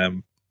it.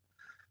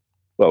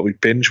 We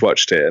binge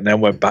watched it and then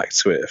went back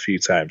to it a few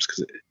times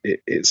because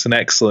it's an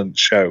excellent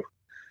show.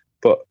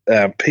 But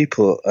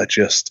people are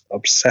just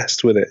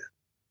obsessed with it.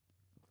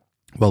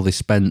 Well, they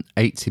spent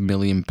 £80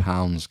 million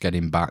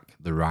getting back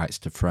the rights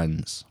to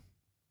Friends.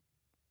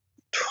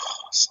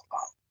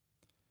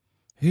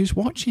 Who's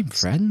watching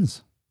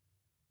Friends?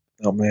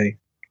 Not me.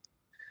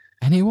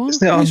 Anyone?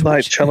 Isn't it on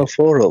like Channel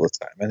 4 all the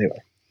time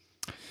anyway?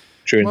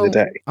 During the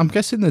day? I'm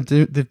guessing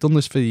they've done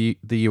this for the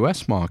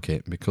US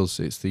market because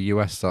it's the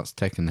US that's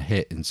taken the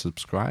hit in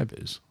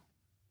subscribers.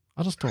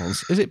 I just don't.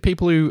 Is it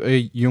people who are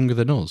younger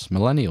than us,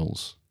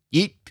 millennials,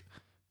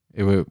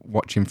 who are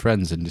watching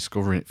Friends and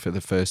discovering it for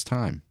the first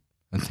time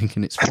and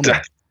thinking it's funny?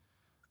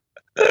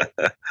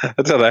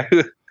 I don't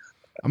know.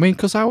 I mean,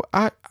 because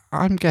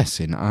I'm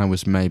guessing I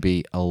was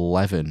maybe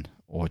 11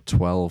 or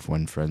 12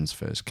 when Friends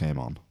first came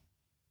on.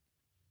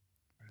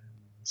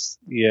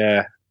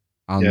 Yeah.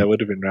 It would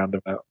have been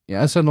roundabout.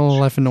 Yeah, as an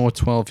 11 or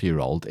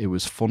 12-year-old, it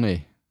was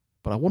funny.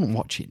 But I wouldn't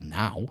watch it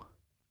now.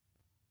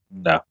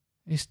 No.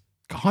 It's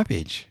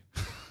garbage.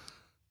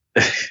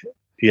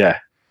 Yeah.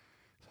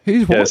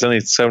 There's only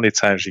so many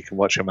times you can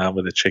watch a man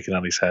with a chicken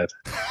on his head.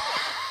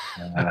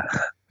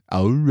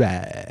 All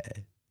right.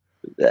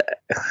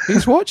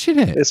 Who's watching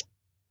it?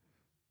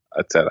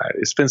 I don't know.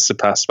 It's been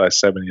surpassed by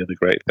so many other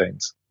great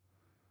things.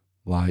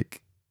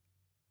 Like?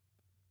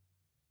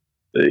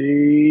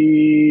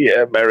 The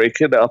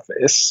American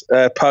Office,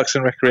 Parks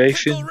and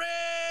Recreation,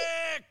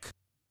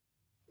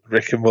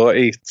 Rick and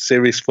Morty,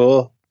 Series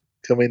 4,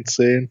 coming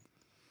soon.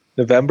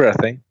 November, I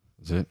think.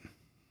 Is it?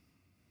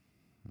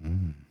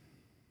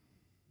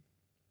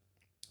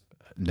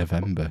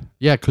 November.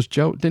 Yeah, because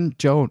Joe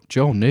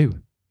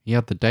knew. He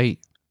had the date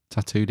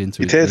tattooed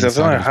into his He did. I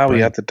don't know how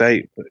he had the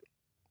date, but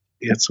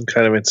he had some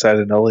kind of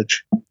insider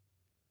knowledge.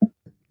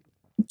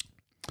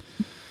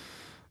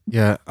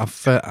 Yeah,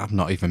 I've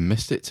not even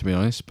missed it, to be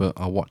honest, but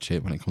I'll watch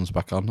it when it comes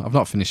back on. I've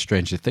not finished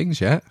Stranger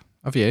Things yet.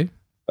 Have you?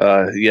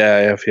 Yeah,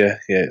 I have, yeah.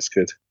 Yeah, it's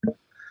good.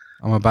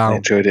 I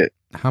enjoyed it.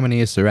 How many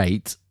is there?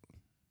 8?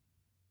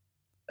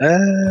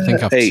 I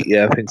think I've 8,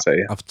 I think so,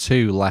 yeah. I've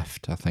 2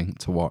 left, I think,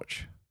 to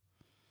watch.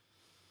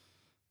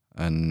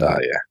 And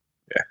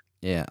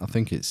yeah, I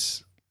think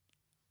it's...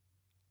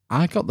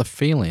 I got the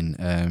feeling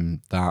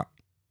that,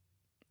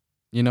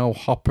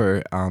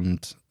 Hopper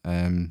and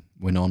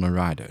Winona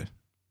Ryder...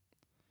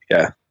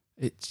 Yeah,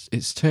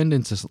 it's turned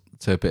into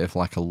a bit of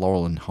like a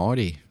Laurel and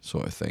Hardy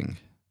sort of thing.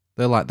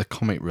 They're like the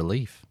comic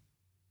relief.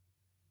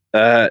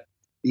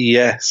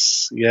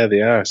 Yes, yeah,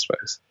 they are, I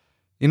suppose.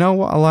 You know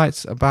what I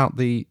liked about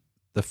the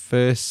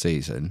first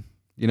season?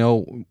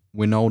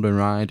 Winona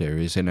Ryder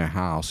is in her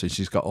house and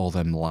she's got all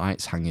them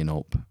lights hanging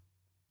up,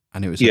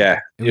 and it was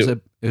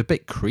a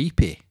bit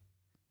creepy.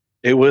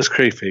 It was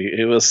creepy.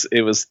 It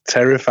was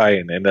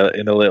terrifying in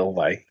a little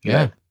way.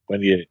 Yeah,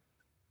 when you.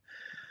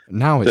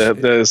 Now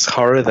there's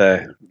horror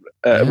there,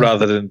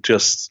 rather than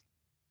just.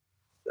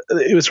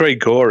 It was very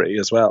gory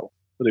as well,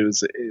 but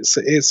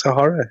it's a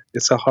horror.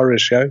 It's a horror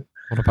show.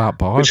 What about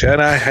Barbie?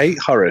 And I hate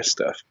horror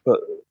stuff, but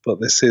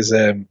this is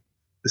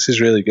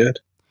really good.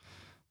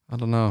 I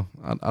don't know.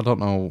 I don't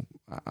know.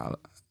 I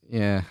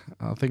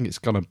think it's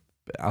gonna.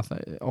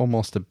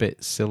 Almost a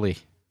bit silly.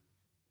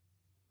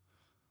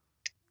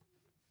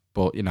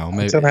 But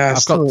maybe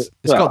it's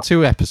got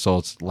 2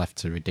 episodes left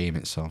to redeem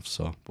itself,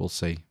 so we'll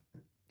see.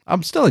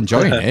 I'm still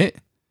enjoying it.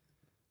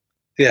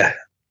 Yeah.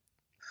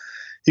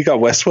 You got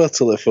Westworld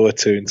to look forward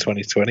to in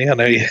 2020. I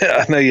know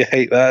you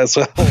hate that as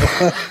well.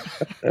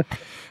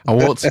 I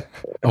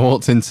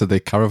walked into the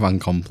Caravan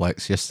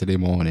complex yesterday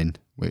morning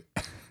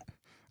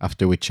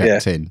after we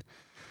checked in,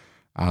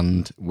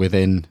 and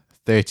within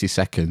 30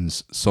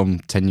 seconds, some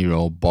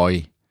 10-year-old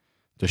boy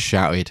just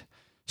shouted,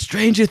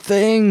 Stranger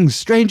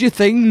Things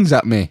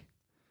at me.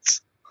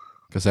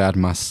 Because I had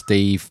my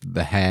Steve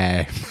the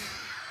Hare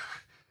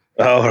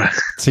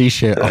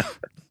t-shirt on.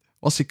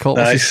 What's he called?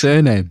 Nice. What's his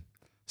surname?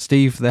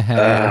 Steve the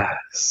Hare.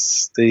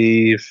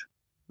 Steve.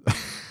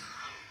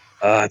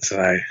 I don't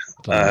know.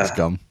 It's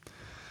gone.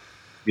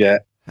 Yeah.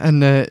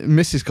 And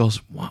Mrs. goes,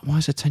 why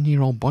is a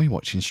 10-year-old boy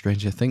watching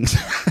Stranger Things?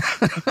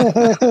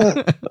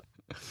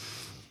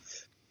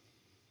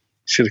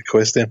 Should have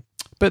quizzed him.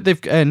 But they've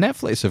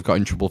Netflix have got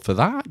in trouble for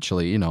that,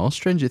 actually,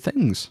 Stranger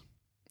Things.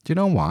 Do you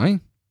know why?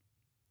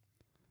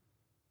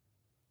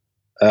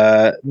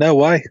 No,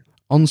 why?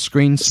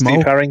 On-screen smoke.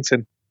 Steve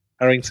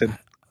Harrington.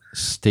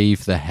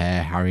 Steve the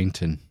Hare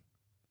Harrington.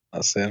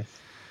 That's him.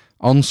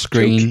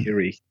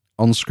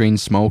 On-screen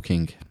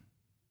smoking.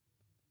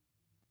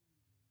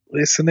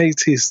 It's an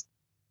 80s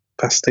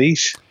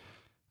pastiche.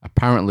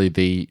 Apparently,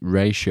 the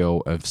ratio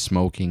of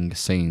smoking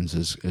scenes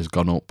has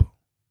gone up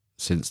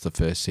since the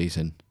first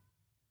season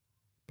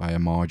by a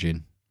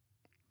margin.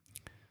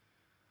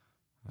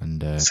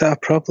 And is that a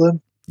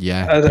problem?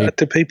 Yeah.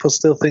 Do people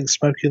still think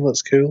smoking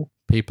looks cool?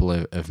 People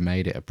have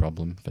made it a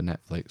problem for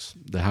Netflix.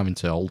 They're having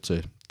to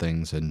alter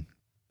things and,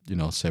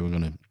 say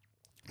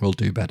we'll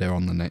do better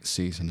on the next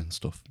season and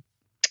stuff.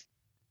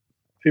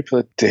 People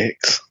are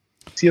dicks.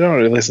 You don't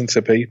really listen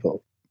to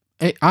people.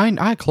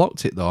 I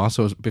clocked it though.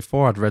 So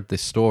before I'd read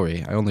this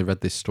story, I only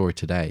read this story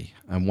today.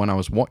 And when I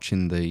was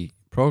watching the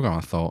program,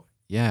 I thought,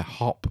 yeah,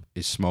 Hop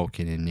is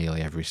smoking in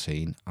nearly every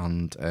scene.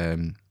 And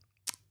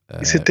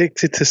he's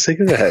addicted to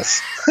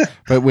cigarettes.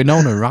 But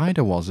Winona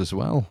Ryder was as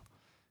well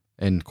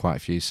in quite a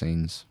few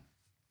scenes.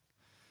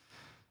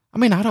 I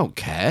mean, I don't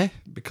care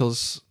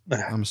because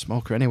I'm a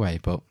smoker anyway,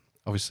 but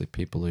obviously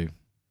people who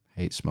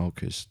hate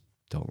smokers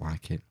don't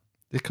like it.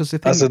 Because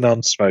as a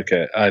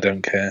non-smoker, I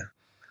don't care.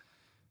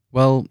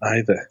 Well,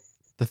 either.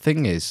 The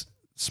thing is,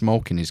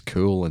 smoking is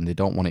cool and they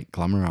don't want it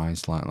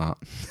glamorized like that.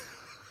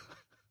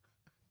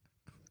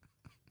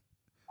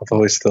 I've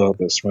always thought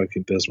that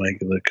smoking does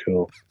make it look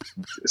cool.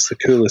 It's the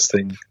coolest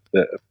thing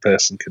that a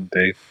person can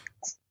do.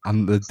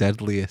 And the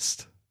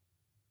deadliest.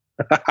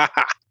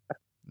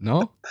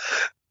 No?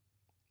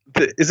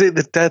 Is it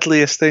the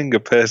deadliest thing a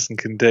person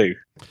can do?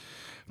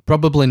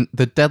 Probably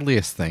the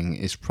deadliest thing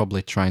is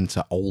probably trying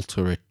to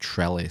alter a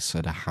trellis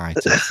at a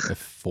height of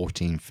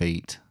 14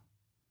 feet.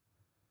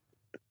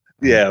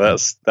 Yeah,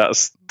 that's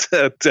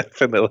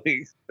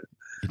definitely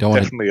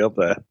definitely up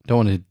there.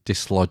 Don't want to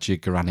dislodge your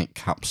granite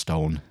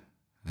capstone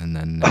and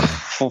then knock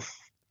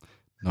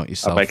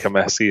yourself. I'll make a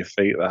mess of your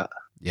feet. That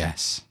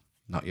yes,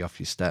 knock you off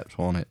your steps,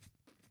 won't it?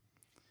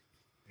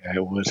 Yeah,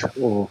 it would.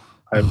 Oh,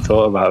 I hadn't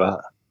thought about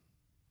that.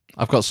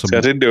 I've got some. See,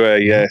 I didn't do a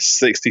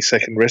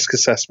 60-second risk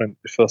assessment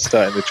before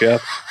starting the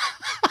job.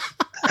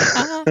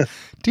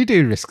 Do you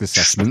do risk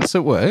assessments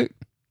at work?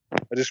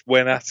 I just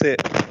went at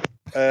it.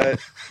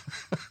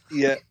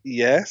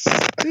 Yes.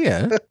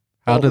 Yeah.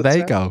 How do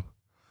they go?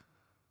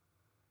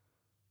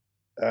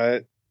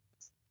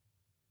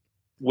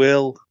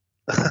 Will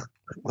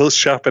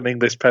sharpening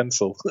this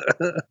pencil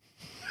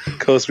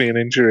cause me an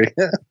injury?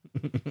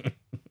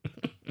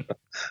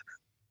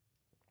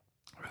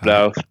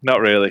 No,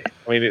 not really.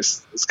 I mean,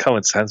 it's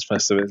common sense,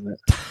 most of it, isn't it?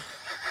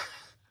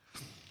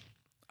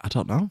 I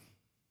don't know.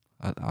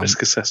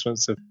 Risk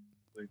assessments of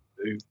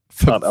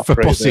for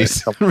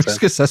pussies.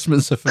 Risk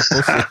assessments are for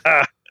pussies.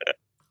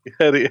 You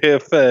heard it here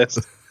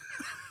first.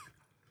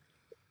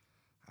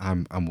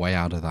 I'm way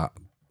out of that.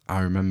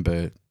 I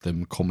remember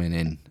them coming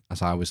in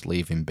as I was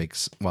leaving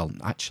well,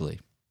 actually,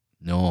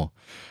 no.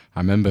 I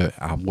remember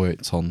I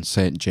worked on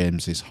St.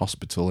 James's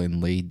Hospital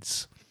in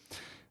Leeds,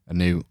 a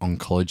new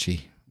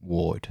oncology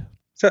ward.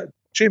 Is that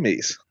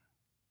Jimmy's?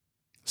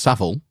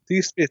 Savile? There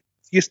used to be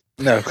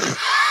there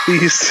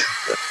used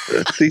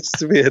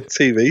to be a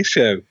TV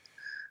show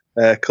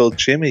called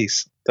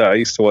Jimmy's that I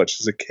used to watch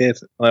as a kid,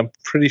 and I'm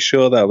pretty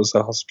sure that was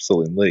a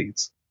hospital in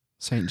Leeds.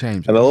 St.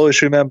 James. And I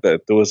always remember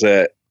there was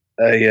a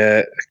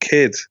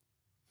kid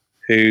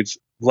who'd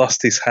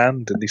lost his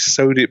hand and he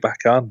sewed it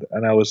back on,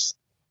 and I was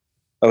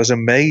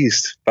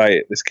amazed by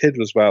it. This kid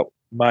was about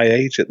my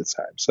age at the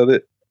time, so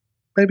that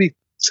maybe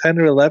 10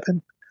 or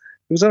 11.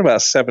 It was on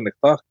about 7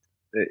 o'clock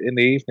in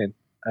the evening.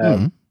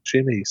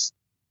 Jimmy's,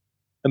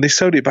 and they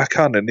sewed it back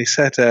on, and he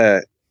said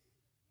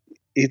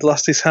he'd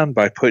lost his hand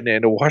by putting it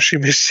in a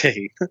washing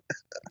machine.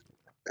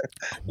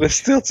 But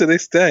still to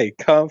this day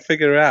can't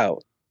figure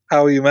out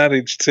how he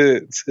managed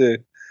to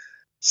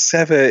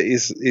sever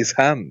his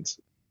hand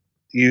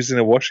using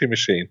a washing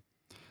machine.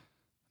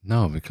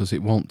 No, because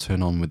it won't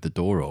turn on with the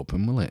door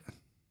open, will it?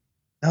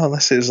 No,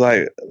 unless it was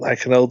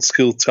like an old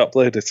school top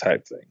loader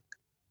type thing.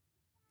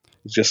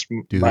 He just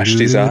mashed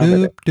his arm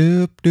in it.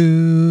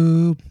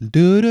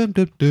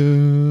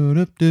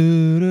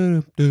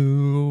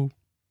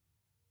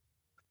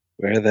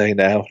 Where are they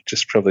now?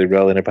 Just probably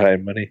rolling about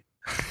in money.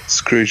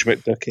 Scrooge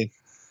McDuckie.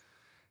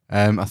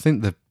 I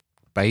think the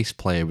bass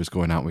player was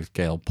going out with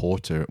Gail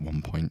Porter at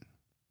one point.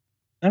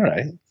 All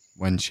right.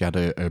 When she had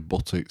her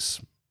buttocks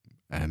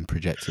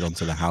projected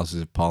onto the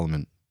Houses of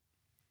Parliament.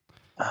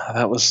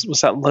 That was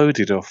that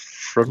Loaded or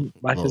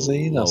Front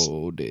magazine?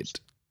 Loaded.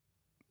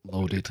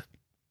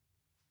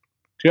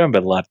 Do you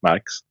remember Lad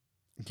Mags?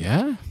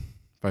 Yeah,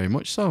 very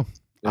much so.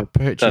 Yeah, I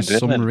purchased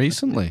some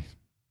recently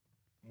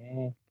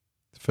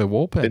for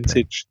wallpaper.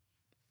 Vintage.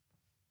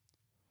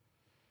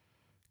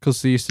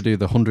 Because they used to do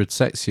the 100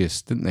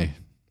 Sexiest, didn't they?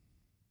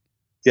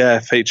 Yeah,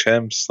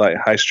 FHM's, like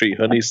High Street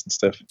Honeys and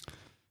stuff.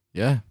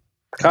 Yeah.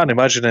 I can't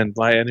imagine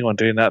anyone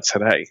doing that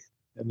today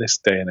in this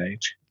day and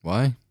age.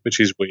 Why?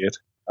 Which is weird.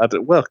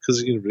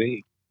 Because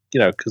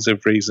because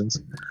of reasons.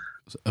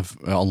 Of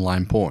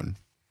online porn.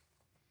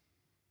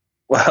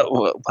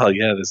 Well,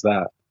 yeah, there's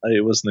that.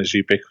 It wasn't as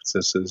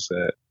ubiquitous as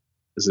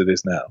it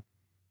is now.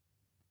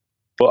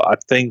 But I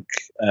think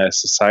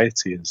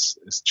society has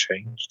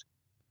changed.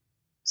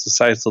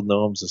 Societal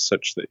norms are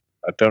such that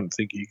I don't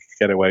think you could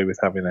get away with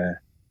having a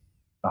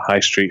High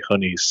Street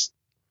Honeys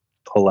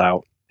pull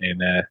out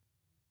in a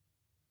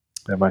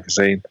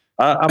magazine.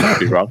 I might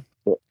be wrong,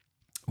 but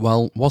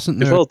wasn't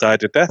there? They've all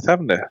died a death,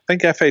 haven't they? I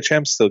think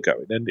FHM's still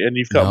going, and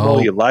you've got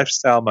more your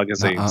lifestyle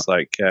magazines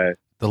like the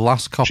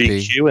last copy,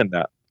 GQ, and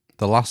that.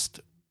 The last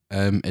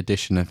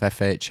edition of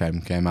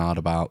FHM came out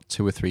about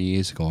 2 or 3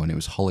 years ago, and it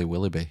was Holly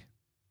Willoughby,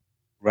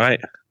 right,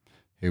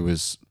 who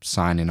was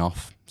signing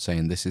off,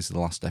 saying this is the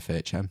last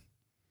FHM.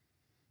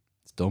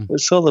 It's done.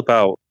 It's all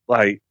about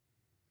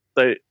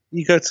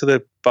you go to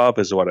the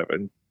barbers or whatever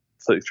and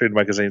flick through the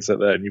magazines like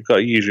that, and you've got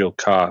usual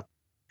car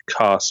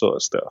sort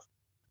of stuff.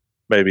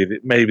 Maybe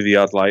the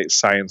odd like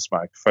Science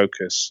Mag,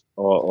 Focus,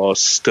 or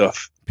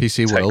Stuff.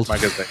 PC World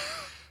magazine.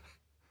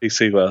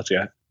 PC World,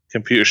 yeah.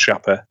 Computer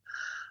Shopper.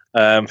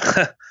 They'll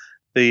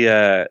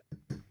have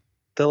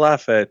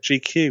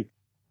GQ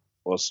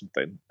or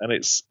something, and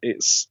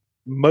it's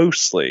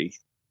mostly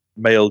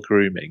male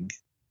grooming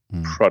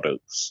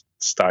products,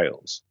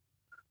 styles,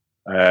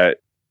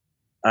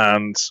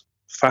 and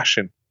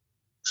fashion.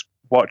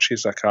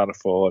 Watches I can't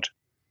afford,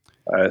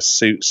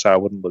 suits I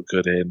wouldn't look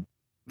good in,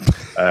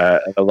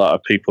 and a lot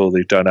of people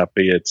who don't have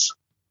beards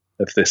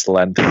of this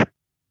length.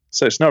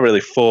 So it's not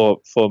really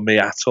for me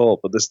at all.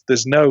 But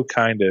there's no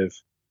kind of.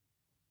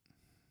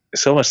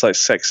 It's almost like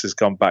sex has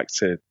gone back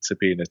to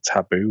being a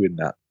taboo in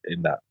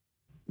that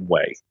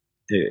way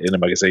in a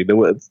magazine.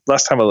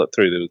 Last time I looked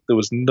through, there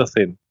was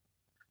nothing.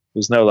 There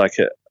was no like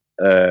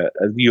a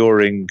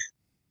luring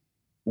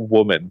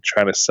woman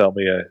trying to sell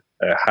me a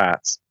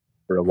hat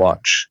or a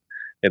watch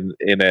in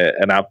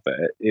an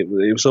advert. It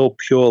was all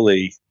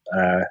purely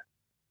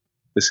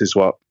this is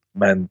what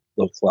men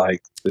look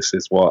like. This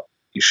is what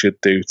you should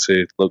do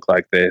to look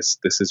like this.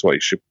 This is what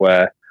you should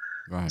wear.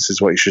 Right. This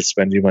is what you should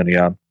spend your money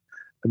on.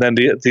 And then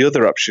the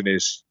other option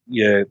is,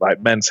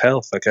 like Men's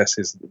Health, I guess,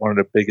 is one of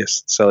the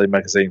biggest selling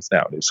magazines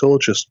now. And it's all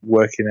just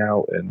working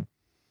out and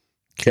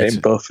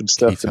getting buff and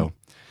stuff. Keto. And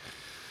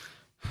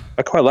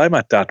I quite like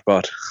my dad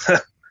bod.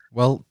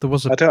 Well, there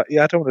was I don't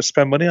want to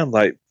spend money on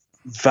like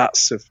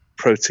vats of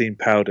protein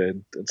powder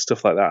and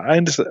stuff like that. I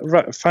understand.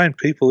 Right, fine,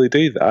 people who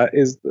do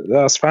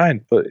that's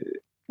fine. But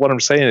what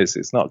I'm saying is,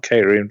 it's not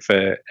catering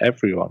for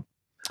everyone,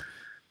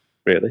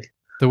 really.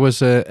 There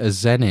was a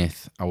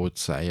zenith, I would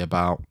say,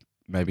 about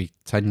maybe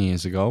 10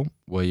 years ago,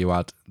 where you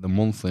had the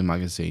monthly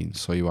magazine.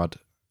 So you had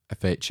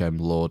FHM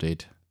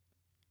Loaded,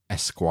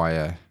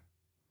 Esquire.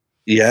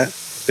 Yeah,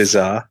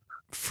 bizarre.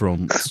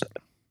 Front.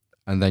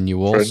 And then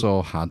you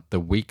also had the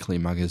weekly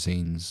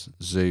magazines,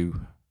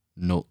 Zoo,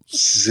 Nuts.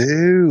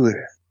 Zoo,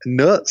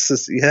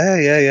 Nuts.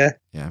 Yeah.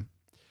 Yeah.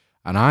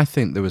 And I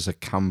think there was a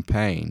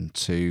campaign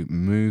to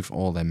move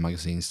all their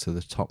magazines to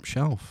the top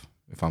shelf,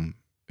 if I'm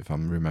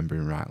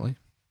remembering rightly.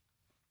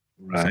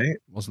 Right.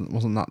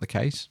 Wasn't that the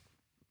case?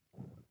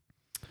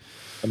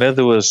 I know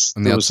there was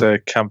a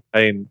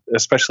campaign,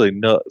 especially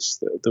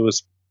Nuts. There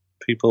was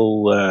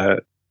people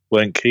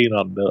weren't keen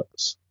on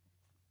Nuts.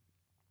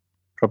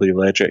 Probably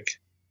allergic.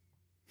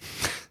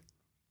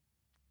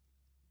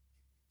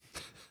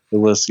 There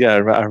was, I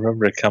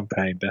remember a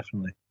campaign,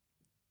 definitely.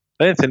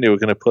 I didn't think they were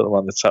going to put them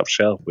on the top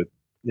shelf with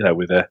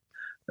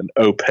an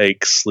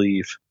opaque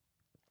sleeve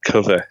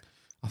cover.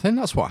 I think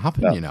that's what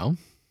happened,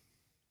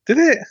 Did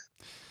it?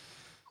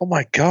 Oh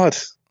my God.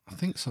 I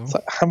think so. It's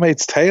like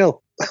Handmaid's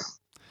Tale.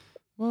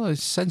 Well,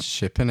 it's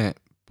censorship, innit?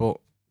 But,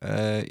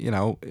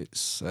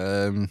 it's...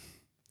 I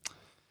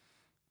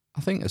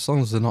think as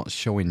long as they're not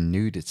showing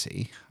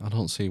nudity, I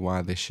don't see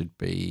why they should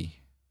be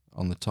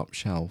on the top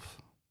shelf.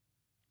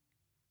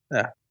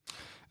 Yeah.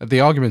 The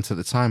argument at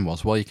the time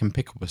was, well, you can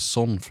pick up a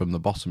Sun from the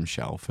bottom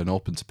shelf and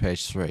open to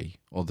page 3,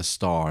 or the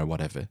Star or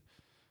whatever,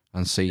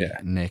 and see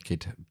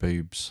naked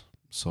boobs.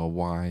 So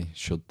why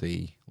should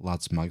the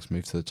lads' mags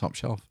move to the top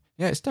shelf?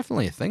 Yeah, it's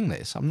definitely a thing,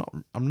 this. I'm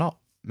not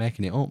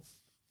making it up.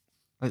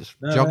 It's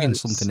jogging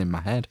something in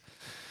my head.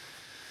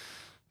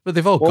 But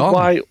they've all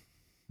gone.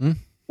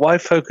 Why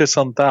focus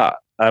on that?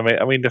 I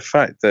mean, the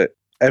fact that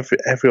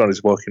everyone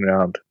is walking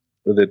around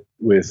with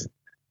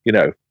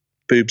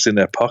boobs in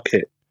their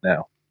pocket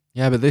now.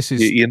 Yeah, but this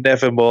is... You're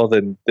never more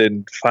than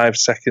 5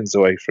 seconds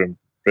away from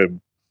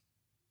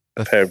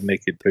a pair of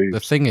naked boobs. The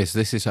thing is,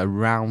 this is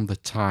around the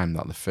time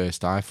that the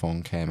first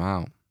iPhone came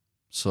out.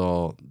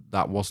 So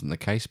that wasn't the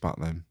case back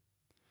then.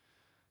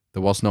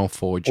 There was no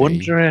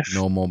 4G,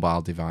 no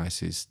mobile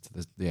devices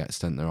to the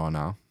extent there are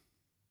now.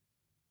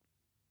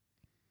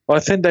 Well, I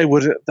think it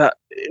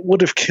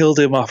would have killed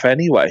him off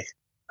anyway.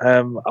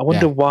 I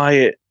wonder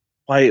why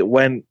it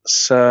went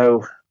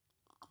so...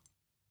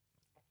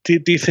 Do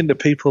you think the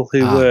people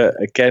who were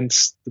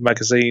against the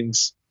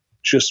magazines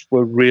just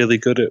were really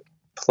good at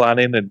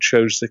planning and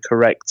chose the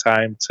correct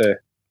time to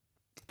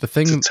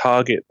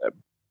target them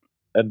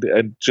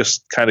and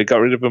just kind of got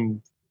rid of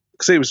them?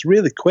 Because it was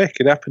really quick.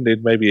 It happened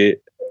in maybe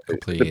a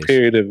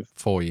period of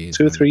 4 years,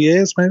 2 or 3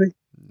 years, maybe.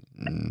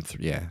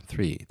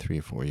 3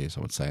 or 4 years,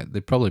 I would say.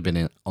 They've probably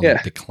been on the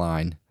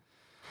decline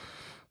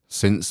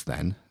since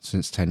then,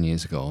 since 10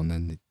 years ago, and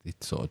then they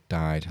sort of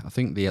died. I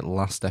think the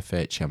last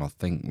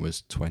FHM,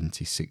 was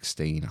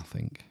 2016, I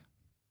think.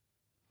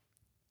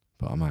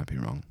 But I might be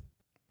wrong.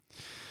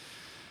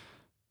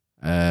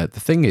 The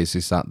thing is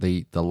that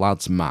the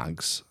lads'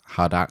 mags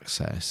had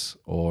access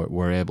or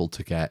were able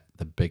to get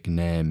the big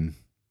name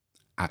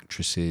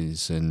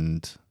actresses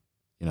and,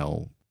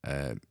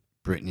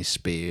 Britney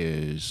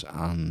Spears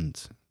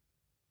and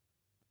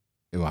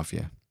who have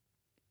you.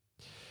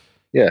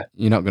 Yeah.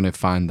 You're not going to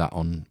find that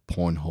on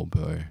Pornhub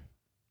or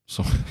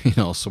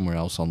somewhere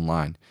else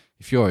online.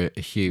 If you're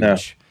a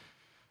huge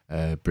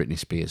Britney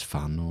Spears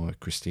fan or a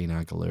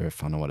Christina Aguilera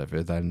fan or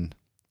whatever, then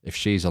if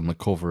she's on the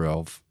cover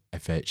of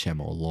FHM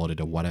or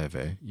Loaded or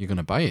whatever, you're going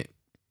to buy it.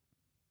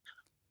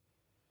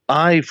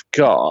 I've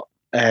got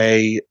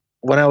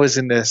when I was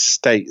in the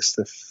States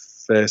the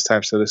first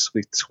time, so this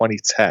will be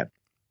 2010,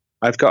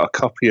 I've got a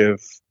copy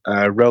of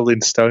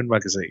Rolling Stone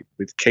magazine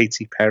with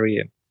Katy Perry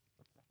in.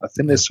 I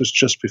think this was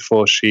just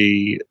before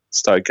she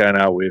started going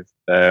out with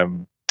a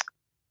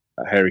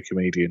hairy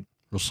comedian.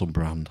 Russell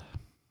Brand,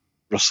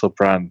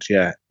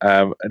 yeah.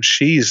 And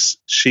she's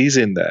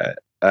in there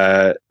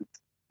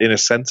in a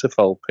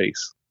centerfold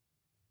piece,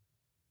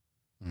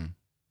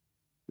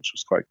 which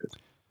was quite good.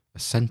 A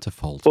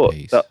centerfold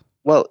piece?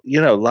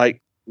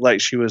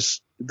 Like she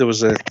was... There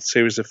was a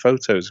series of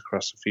photos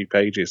across a few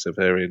pages of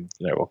her in,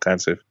 all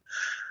kinds of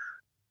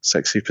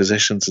sexy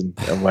positions and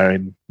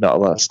wearing not a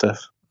lot of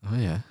stuff. Oh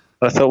yeah.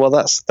 And I thought, well,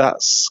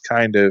 that's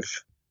kind of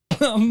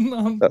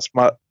that's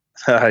my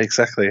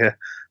exactly, yeah.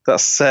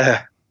 That's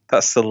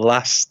the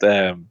last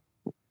kind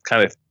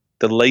of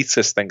the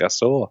latest thing I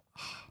saw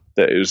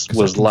that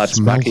was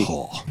Lads Maggie.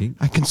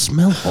 I can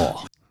smell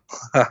her.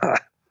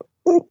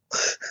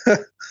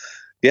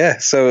 Yeah,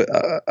 so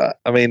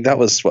I mean that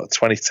was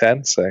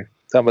 2010, so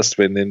that must have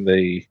been in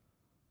the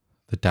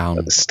down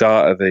at the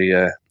start of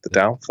the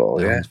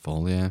downfall.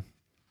 Yeah.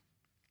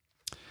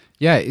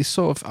 Yeah, it's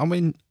sort of. I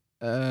mean,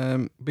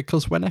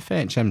 because when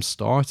FHM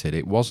started,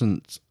 it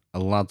wasn't a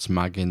lads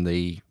mag in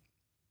the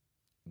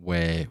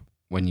way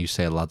when you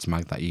say lads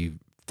mag that you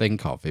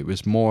think of. It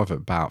was more of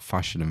about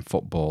fashion and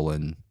football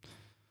and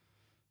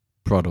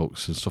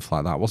products and stuff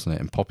like that, wasn't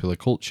it? And popular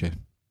culture.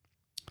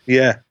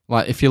 Yeah.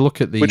 Like if you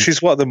look at which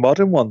is what the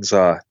modern ones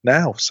are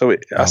now. So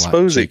I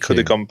suppose it could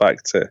have gone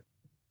back to.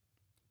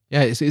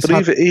 Yeah, it's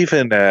but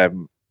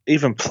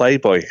even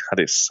Playboy had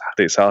its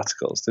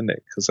articles, didn't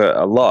it? Because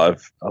a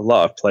lot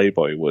of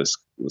Playboy was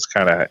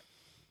kind of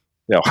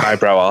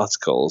highbrow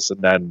articles,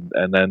 and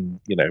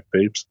then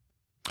boobs.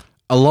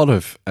 A lot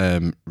of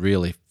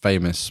really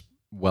famous,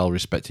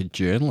 well-respected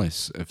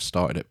journalists have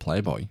started at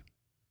Playboy,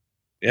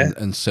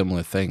 and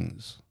similar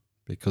things.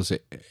 Because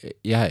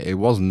it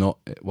was not.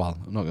 Well,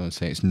 I'm not going to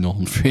say it's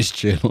known for its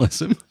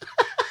journalism.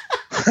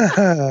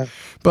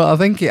 But I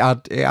think it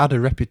had a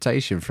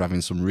reputation for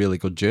having some really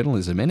good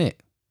journalism in it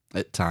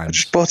at times. I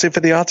just bought it for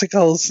the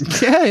articles.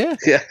 Yeah.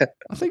 Yeah.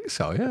 I think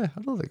so, yeah.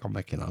 I don't think I'm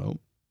making that up.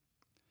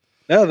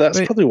 No,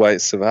 that's probably why it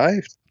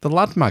survived. The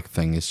Lad Mag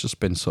thing has just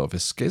been sort of a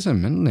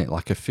schism, isn't it?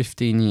 Like a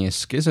 15-year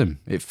schism.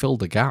 It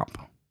filled a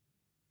gap.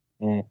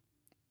 Mm.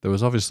 There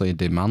was obviously a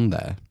demand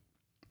there.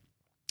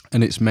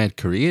 And it's made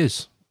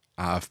careers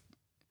out of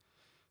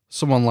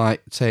someone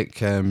like, take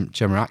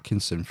Gemma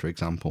Atkinson, for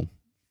example.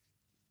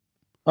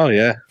 Oh,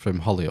 yeah.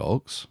 From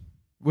Hollyoaks.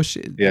 Was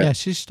she? Yeah,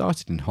 she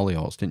started in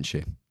Hollyoaks, didn't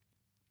she?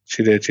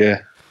 She did,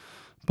 yeah.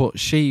 But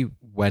she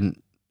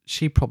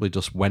probably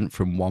just went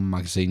from one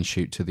magazine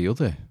shoot to the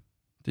other,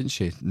 didn't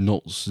she?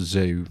 Nuts,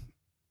 Zoo,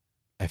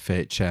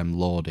 FHM,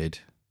 Loaded,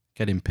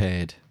 getting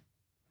paid.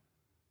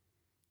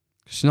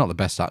 She's not the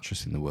best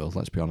actress in the world,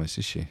 let's be honest,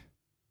 is she?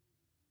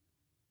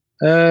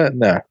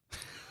 No.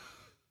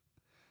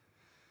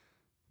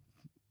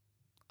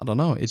 I don't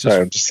know.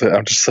 Sorry, I'm just on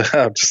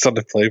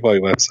the Playboy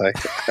website.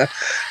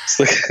 It's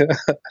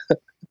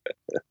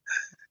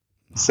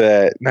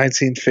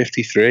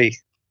 1953.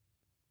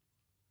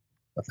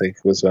 I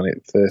think was when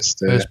it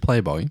first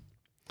Playboy.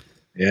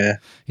 Yeah,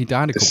 he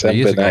died a couple December of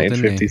years ago,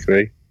 1953.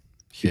 didn't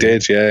he? He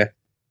did, yeah.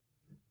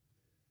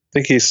 I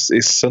think his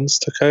sons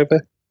took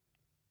over.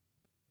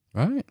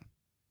 Right.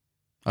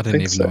 I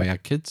didn't even know he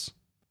had kids.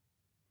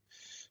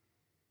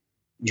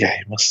 Yeah,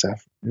 he must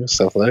have. He must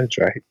have loads,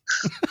 right?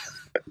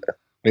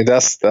 I mean,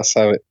 that's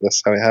how it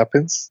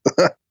happens.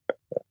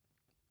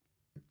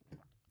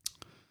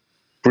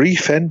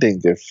 Brief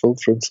ending of full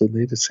frontal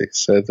nudity,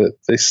 so that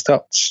they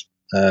stopped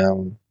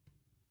doing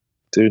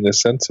the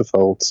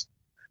centerfolds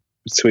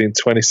between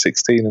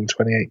 2016 and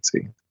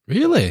 2018.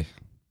 Really?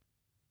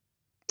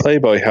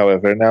 Playboy,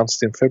 however,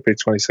 announced in February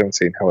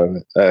 2017.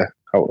 However,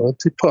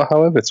 did put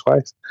however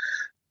twice?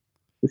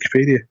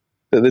 Wikipedia.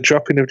 That the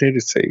dropping of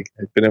nudity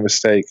had been a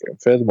mistake,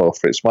 and furthermore,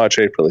 for its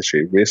March-April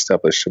issue,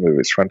 re-established some of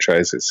its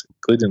franchises,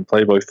 including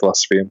Playboy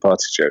Philosophy and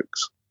Party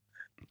Jokes,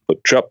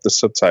 but dropped the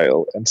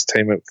subtitle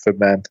Entertainment for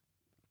Men.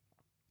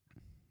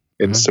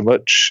 In as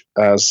much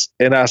as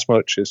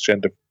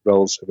gender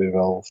roles have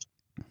evolved.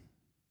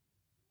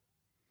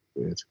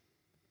 Weird.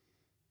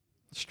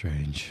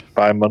 Strange.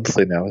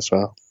 Bi-monthly now as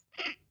well.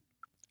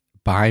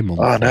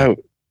 Bi-monthly? Oh, no.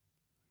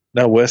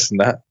 No, worse than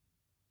that.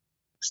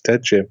 It's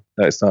dead, Jim.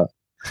 No, it's not.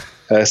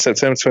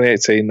 September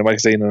 2018, the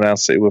magazine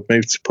announced that it would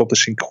move to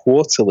publishing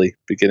quarterly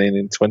beginning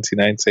in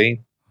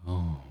 2019.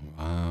 Oh,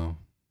 wow.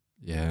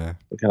 Yeah.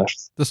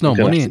 There's no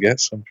money in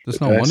it.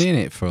 There's no money in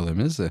it for them,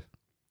 is there?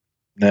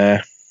 Nah.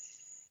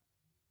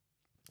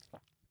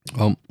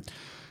 Well,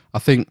 I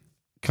think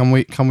can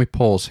we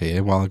pause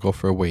here while I go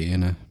for a wee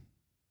and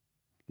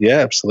yeah,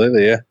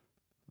 absolutely, yeah.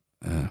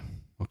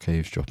 Okay,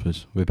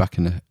 eavesdroppers, we're back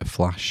in a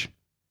flash.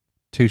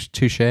 Two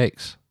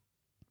shakes.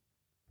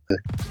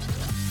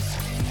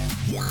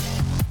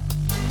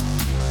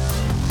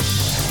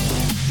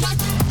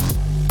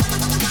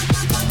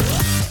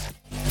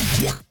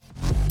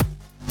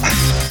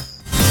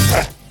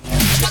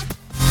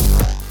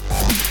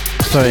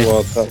 Sorry.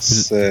 Well,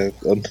 that's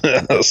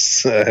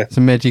it's a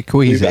made you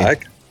queasy.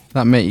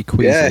 That made you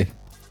queasy. Yeah.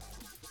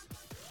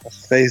 I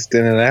phased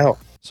in and out.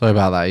 Sorry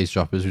about that,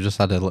 eavesdroppers. We just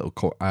had I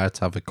had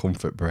to have a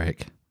comfort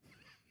break.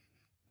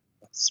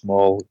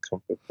 small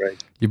comfort break.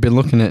 You've been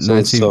looking at So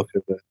let's talk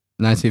of it.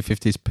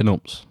 1950s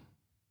pin-ups.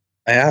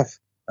 I have.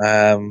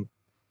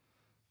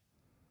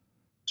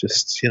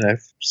 Just,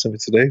 something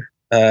to do.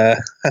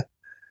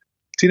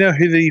 Do you know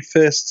who the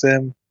first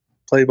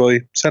Playboy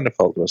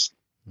centerfold was?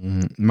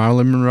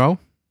 Marilyn Monroe?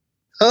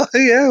 Oh,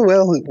 yeah,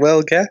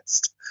 well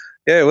guessed.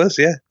 Yeah, it was,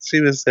 yeah.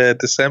 She was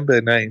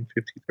December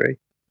 1953.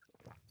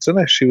 I don't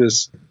know if she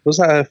was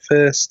that her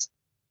first?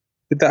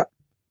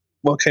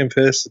 What came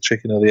first, the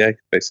chicken or the egg,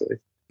 basically?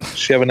 Did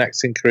she have an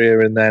acting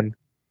career and then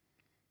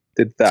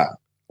did that?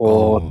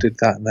 Or did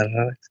that and then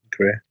an acting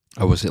career?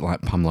 Or was it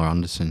like Pamela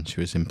Anderson? She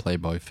was in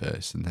Playboy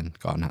first and then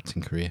got an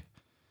acting career.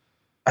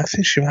 I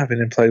think she might have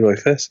been in Playboy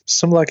first.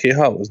 Some Like It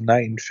Hot was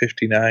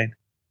 1959.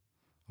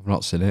 I've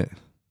not seen it.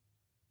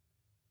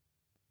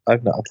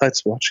 I've not. I'd like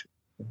to watch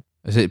it.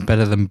 Is it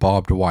better than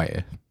Barbed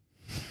Wire?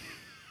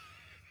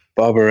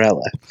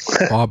 Barbarella.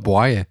 Barbed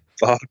Wire.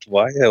 Barbed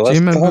Wire. What's Do you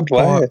remember Barbed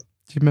Wire?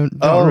 Do you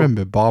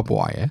remember Barbed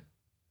Wire?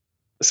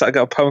 So I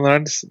got Pamela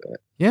Anderson in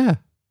it. Yeah.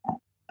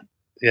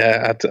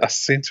 Yeah, I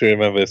seem to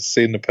remember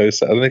seeing the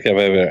poster. I don't think I've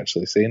ever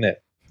actually seen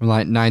it. From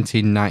like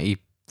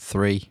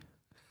 1993.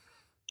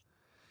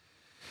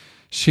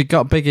 She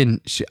got big in.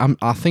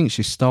 I think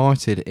she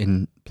started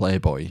in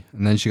Playboy,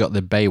 and then she got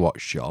the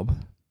Baywatch job,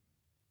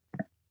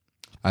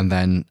 and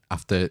then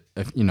after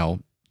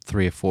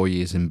 3 or 4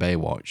 years in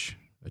Baywatch,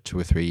 or 2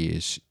 or 3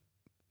 years,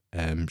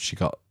 she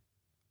got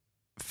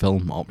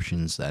film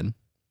options then,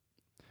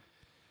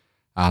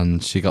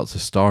 and she got to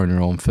star in her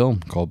own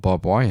film called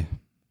Barbed Wire.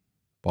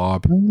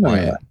 Barbed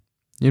Wire.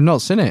 You've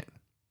not seen it?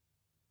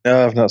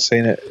 No, I've not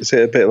seen it. Is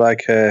it a bit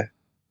like a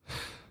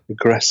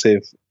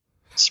aggressive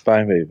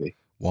spy movie?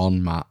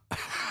 One Matt.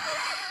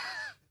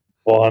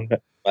 One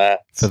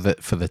Matt. For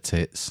the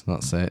tits.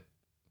 That's it.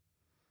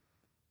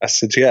 I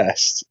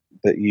suggest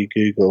that you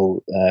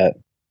Google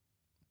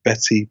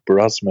Betty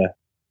Brosmer.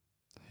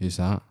 Who's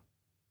that?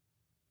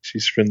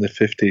 She's from the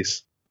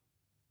 50s.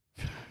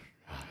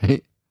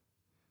 Right.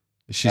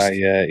 Is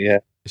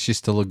she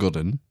still a good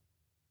one?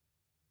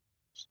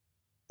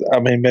 I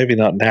mean, maybe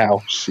not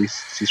now.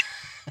 She's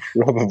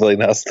probably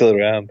not still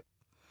around.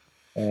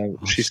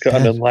 She's got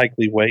an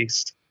unlikely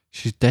waist.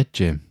 She's dead,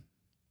 Jim.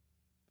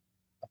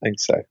 I think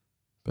so.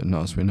 But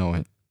not as we know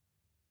it.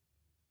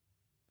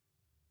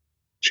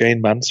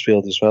 Jane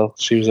Mansfield as well.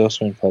 She was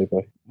also in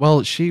Playboy.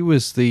 Well, she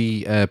was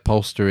the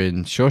poster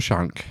in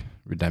Shawshank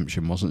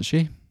Redemption, wasn't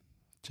she?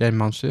 Jane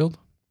Mansfield?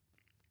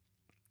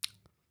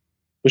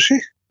 Was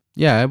she?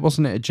 Yeah,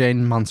 wasn't it a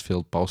Jane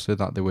Mansfield poster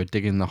that they were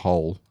digging the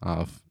hole out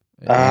of?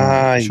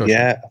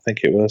 Yeah, I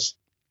think it was.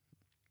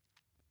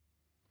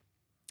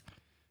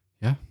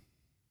 Yeah.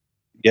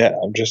 Yeah,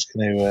 I'm just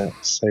going to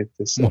save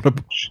this. What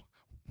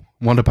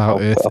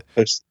about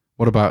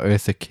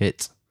Eartha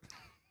Kitt?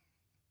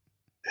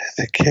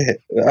 The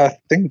Kit. I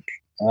think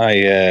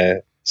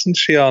wasn't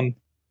she on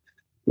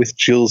with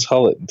Jules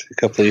Holland a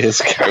couple of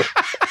years ago?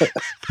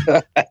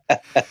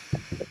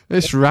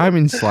 It's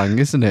rhyming slang,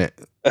 isn't it?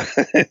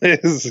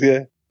 It is,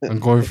 yeah. I'm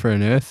going for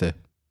an Eartha.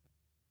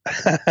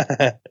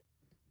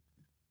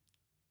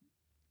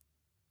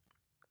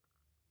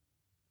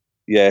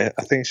 Yeah,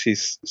 I think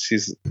she's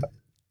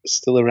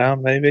still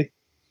around, maybe.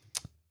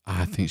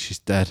 I think she's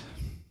dead.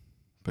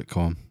 But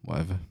come on,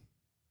 whatever.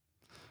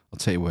 I'll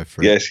take your word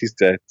for it. Yeah, she's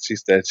dead.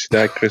 She's dead. She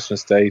died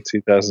Christmas Day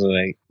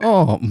 2008.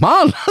 Oh,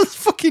 man. That's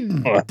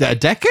fucking a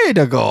decade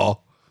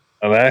ago.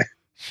 I know.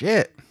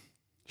 Shit.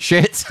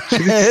 She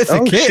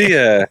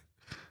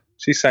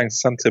sang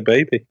Santa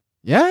Baby.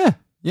 Yeah.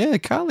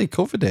 Carly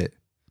covered it.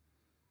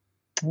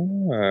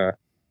 Ah.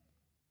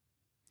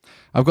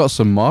 I've got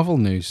some Marvel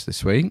news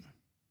this week.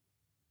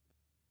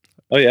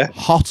 Oh, yeah?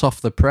 Hot off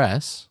the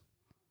press.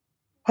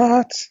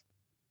 What?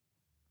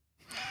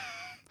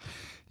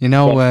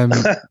 There's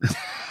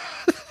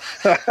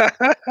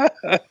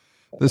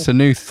a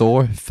new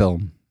Thor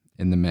film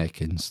in the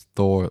makings.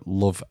 Thor,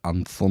 Love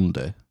and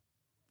Thunder.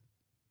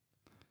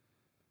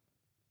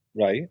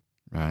 Right.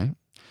 And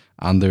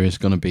there is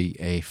going to be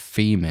a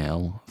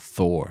female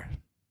Thor.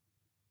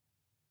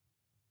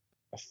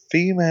 A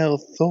female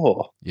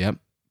Thor? Yep.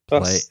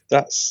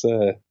 That's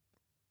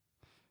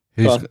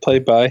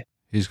played by?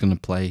 Who's going to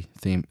play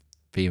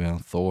female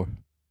Thor?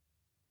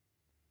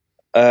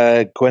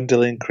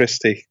 Gwendolyn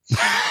Christie.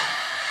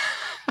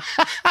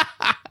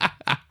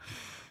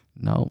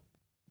 No.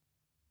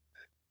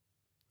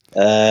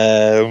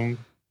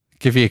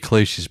 Give you a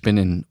clue. She's been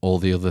in all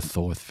the other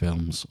Thor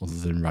films other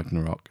than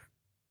Ragnarok.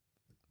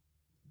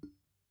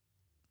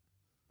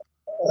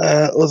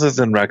 Other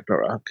than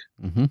Ragnarok.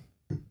 Mm-hmm.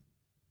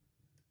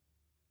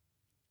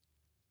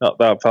 Not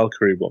that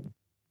Valkyrie one.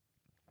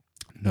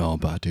 No,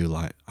 but I do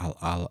like.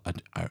 I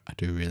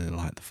do really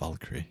like the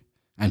Valkyrie,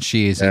 and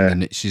she is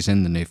she's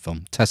in the new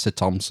film. Tessa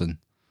Thompson.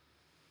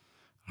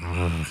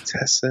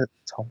 Tessa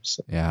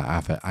Thompson.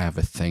 Yeah, I have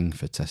a thing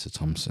for Tessa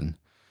Thompson,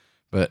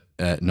 but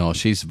no,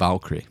 she's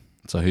Valkyrie.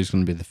 So who's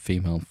going to be the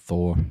female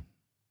Thor?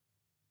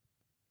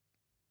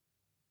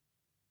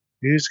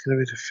 Who's going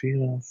to be the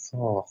female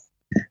Thor?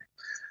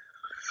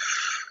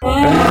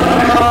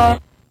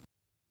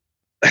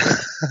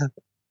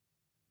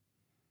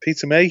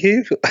 Peter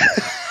Mayhew?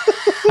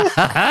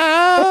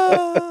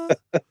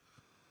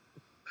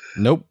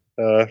 Nope.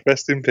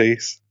 Rest in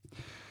peace.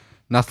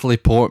 Natalie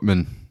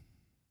Portman.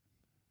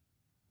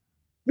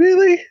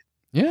 Really?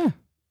 Yeah.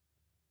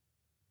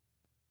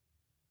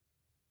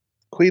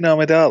 Queen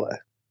Amidala?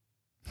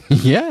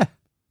 Yeah.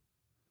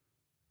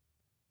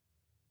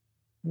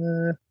 Do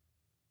you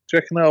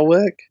reckon that'll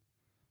work?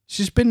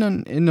 She's been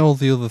in all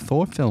the other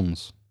Thor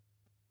films.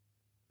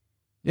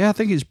 Yeah, I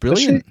think it's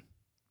brilliant.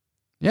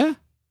 Yeah.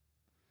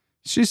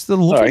 She's the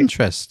love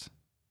interest.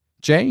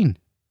 Jane.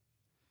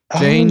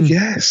 Oh,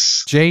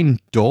 yes. Jane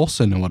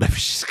Dawson or whatever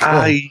she's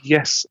called.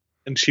 Yes.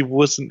 And she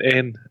wasn't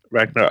in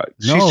Ragnarok.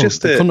 No, she's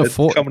just they a couldn't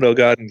afford... Commodore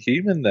Garden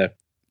human, though.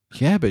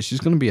 Yeah, but she's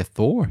going to be a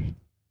Thor.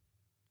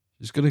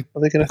 She's going to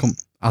become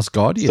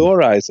Asgardian.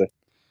 Thorize her.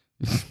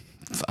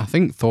 I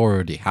think Thor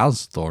already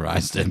has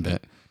Thorized him,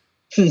 but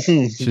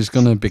she's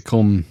going to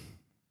become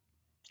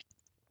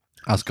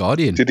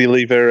Asgardian. Did he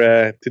leave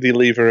her? Did he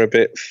leave her a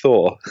bit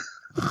Thor?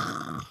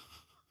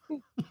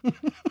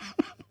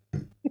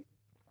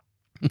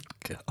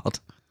 God.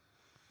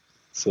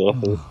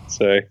 So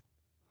sorry.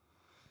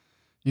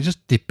 You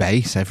just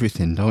debase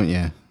everything, don't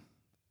you?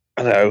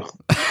 I know.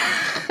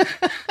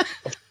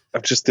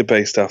 I've just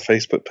debased our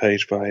Facebook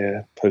page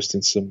by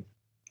posting some.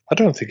 I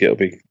don't think it'll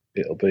be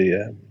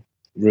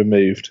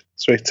removed.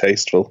 It's very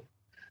tasteful.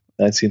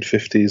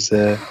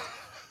 1950s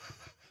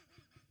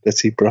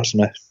Betty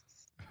Brosmer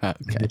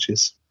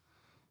images.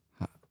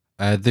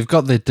 They've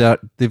got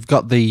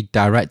the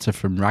director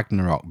from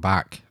Ragnarok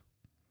back.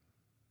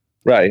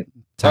 Right.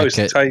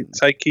 Taika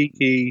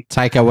Waititi.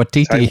 Taika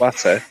Waititi.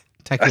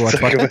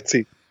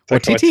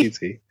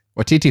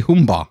 Waititi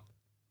Humba.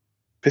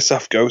 Piss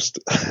off, Ghost.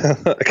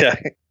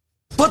 Okay.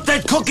 Put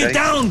that cookie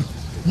down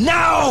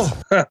now.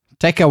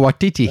 Taika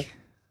Waititi.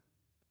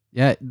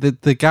 Yeah,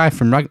 the guy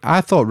from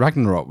I thought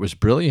Ragnarok was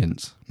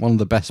brilliant. One of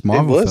the best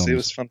Marvel films. It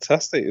was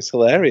fantastic. It's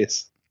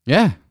hilarious.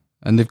 Yeah,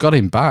 and they've got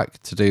him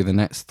back to do the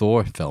next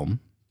Thor film,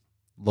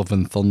 Love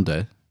and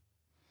Thunder.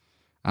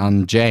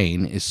 And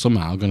Jane is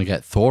somehow going to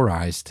get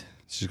Thorized.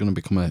 She's going to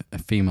become a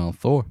female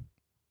Thor.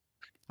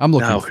 I'm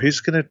looking. Now,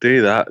 who's going to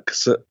do that?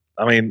 Because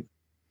I mean,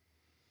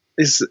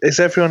 is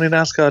everyone in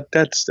Asgard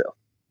dead still?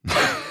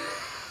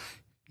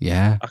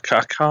 Yeah. I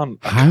can't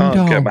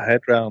get my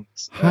head around.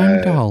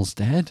 Heimdall's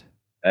dead.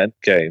 End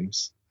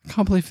games. I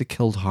can't believe they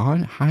killed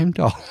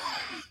Heimdall.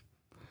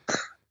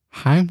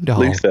 Heimdall.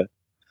 Luther.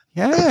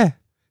 Yeah,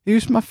 he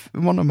was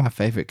one of my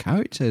favourite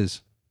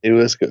characters. He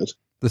was good.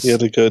 He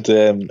had a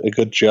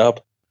good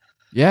job.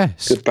 Yeah.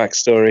 Good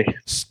backstory.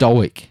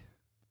 Stoic.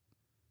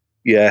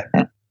 Yeah.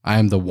 I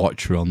am the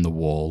watcher on the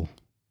wall.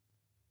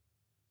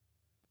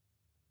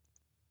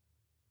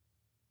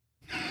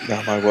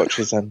 Now my watch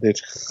has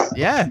ended.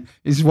 Yeah,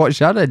 his watch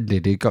had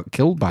ended. He got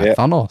killed by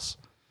Thanos.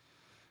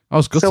 I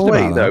was gutted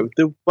about that.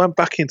 They went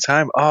back in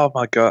time. Oh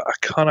my god, I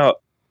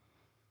cannot.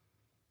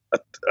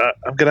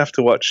 I'm gonna have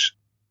to watch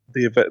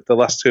the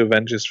last two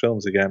Avengers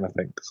films again. I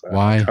think. So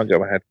why? I can't get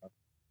my head around.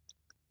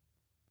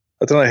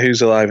 I don't know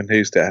who's alive and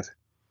who's dead.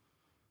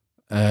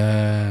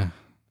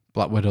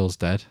 Black Widow's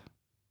dead.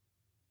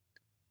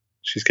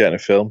 She's getting a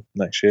film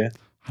next year.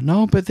 I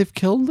know, but they've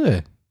killed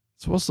her.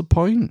 So what's the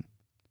point?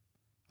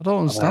 I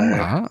don't understand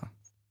that.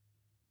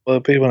 Well,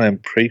 it'll be one of them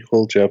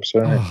prequel jobs,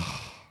 won't it?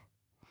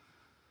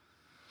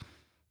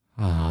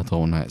 I don't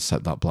want to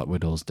accept that Black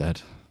Widow's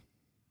dead.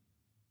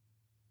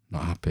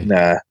 Not happy.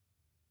 Nah.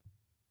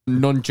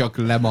 Nunchuck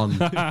lemon.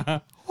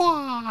 I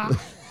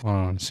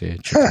want to see a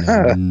chicken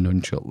and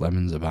nunchuck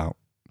lemons about.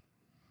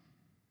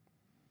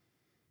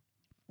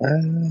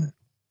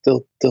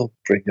 They'll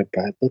bring her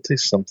back. They'll do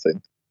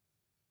something.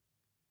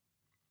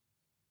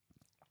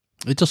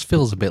 It just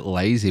feels a bit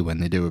lazy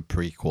when they do a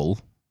prequel.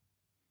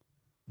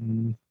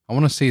 I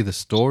want to see the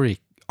story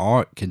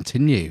arc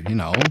continue,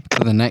 to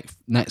the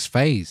next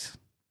phase.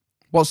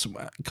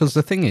 Because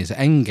the thing is,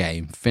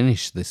 Endgame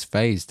finished this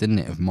phase, didn't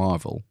it, of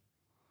Marvel?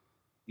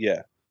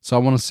 Yeah. So I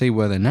want to see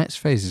where the next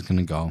phase is going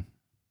to go.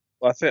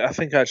 Well, I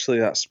think actually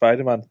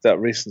that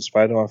recent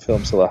Spider-Man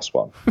film's the last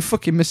one.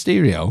 Fucking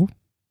Mysterio.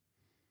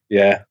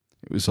 Yeah.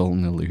 It was all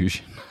an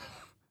illusion.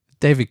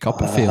 David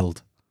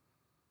Copperfield.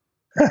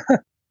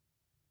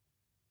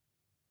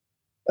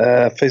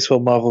 Phase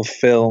 4 Marvel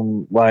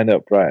film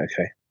lineup. Right,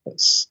 okay.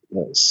 Let's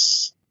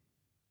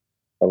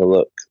have a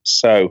look.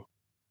 So,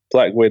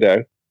 Black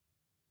Widow.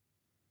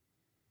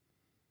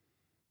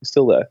 You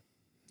still there?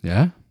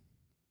 Yeah.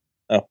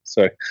 Oh,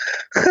 sorry.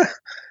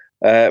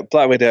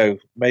 Black Widow,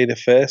 May the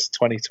 1st,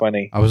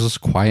 2020. I was just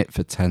quiet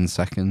for 10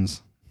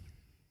 seconds.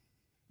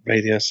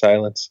 Radio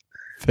silence.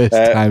 First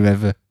time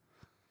ever.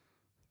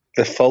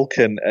 The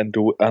Falcon and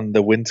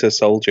the Winter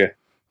Soldier.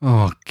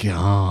 Oh,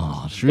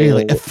 God.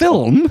 Really? A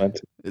film?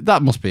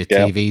 That must be a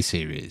TV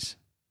series.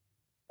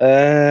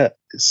 It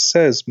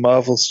says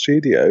Marvel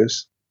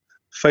Studios.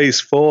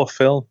 Phase 4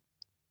 film.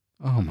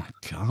 Oh, my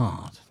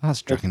God.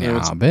 That's dragging it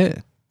out a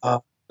bit.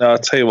 No, I'll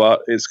tell you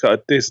what. It's got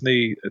a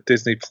Disney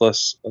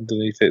Plus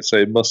underneath it, so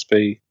it must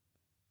be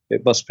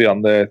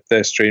on their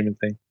streaming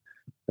thing.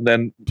 And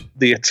then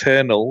The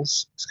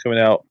Eternals is coming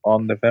out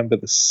on November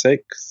the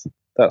 6th.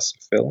 That's a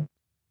film.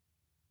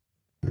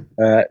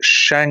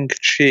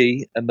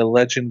 Shang-Chi and the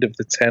Legend of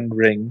the Ten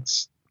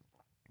Rings,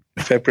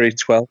 February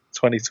 12th,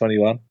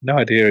 2021. No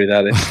idea who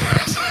that is.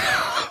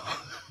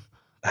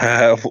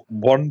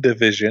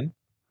 WandaVision.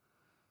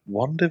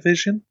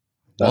 WandaVision?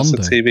 That's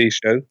Wanda. a TV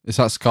show. Is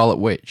that Scarlet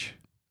Witch?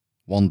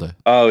 Wanda.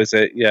 Oh, is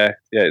it? Yeah,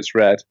 it's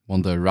red.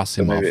 Wanda So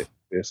Rasimov. maybe it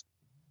is.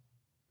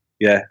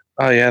 Yeah.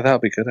 Oh, yeah, that'll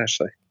be good,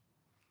 actually.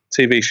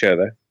 TV show,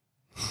 though.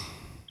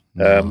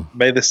 No.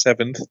 May the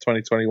 7th,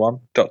 2021,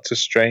 Doctor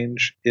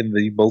Strange in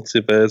the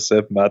Multiverse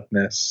of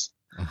Madness.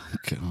 Oh,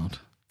 God.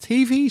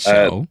 TV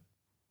show?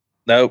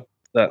 Nope,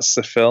 that's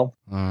the film.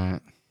 All right.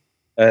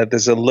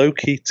 There's a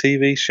Loki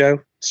TV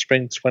show,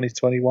 spring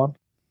 2021.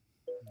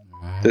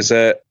 Right. There's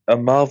a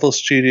Marvel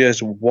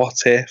Studios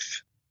What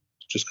If,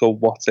 just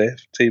called What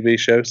If TV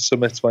show,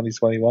 summer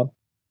 2021.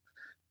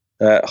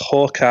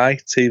 Hawkeye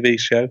TV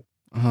show,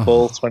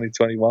 fall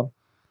 2021.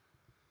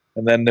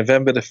 And then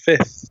November the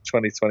 5th,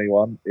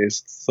 2021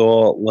 is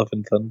Thor Love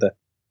and Thunder.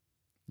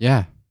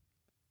 Yeah.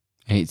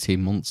 18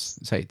 months.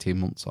 It's 18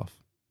 months off.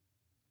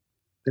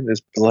 I think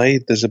there's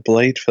Blade. There's a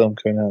Blade film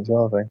coming out as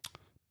well, I think.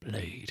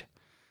 Blade.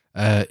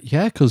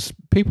 Yeah, because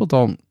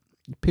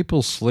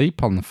people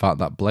sleep on the fact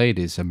that Blade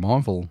is a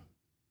Marvel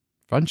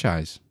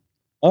franchise.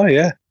 Oh,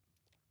 yeah.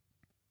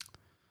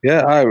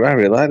 Yeah, I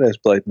really like those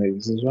Blade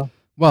movies as well.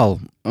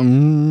 Well,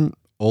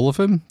 all of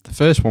them. The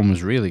first one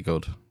was really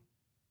good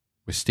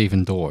with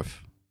Stephen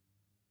Dorff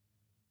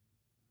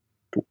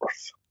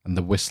and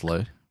the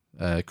Whistler,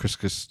 Chris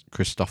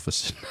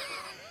Christopherson.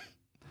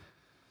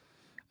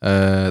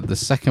 The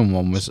second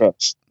one was had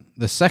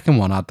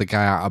the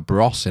guy out of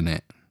Bros in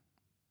it,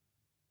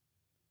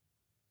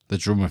 the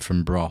drummer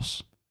from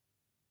Bros.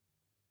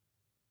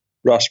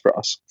 Ross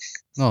Bros.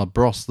 No,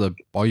 Bros, the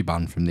boy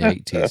band from the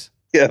 80s.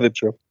 Yeah, the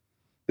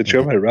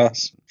drummer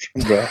Ross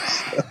from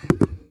Bros.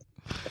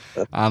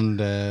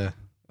 And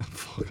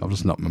fuck, I've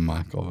just knocked my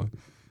mic over.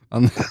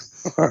 And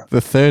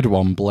the third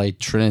one, Blade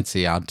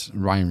Trinity, had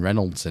Ryan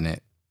Reynolds in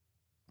it.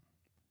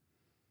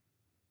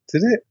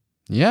 Did it?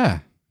 Yeah,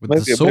 with Maybe,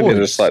 the swords. maybe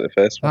just like the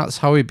first one. That's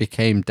how he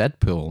became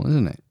Deadpool,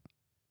 isn't it?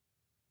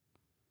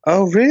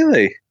 Oh,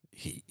 really?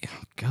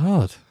 Oh,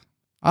 God.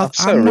 I'm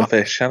so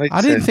rubbish.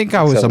 I didn't think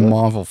I was a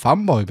Marvel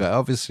fanboy, but I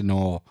obviously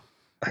know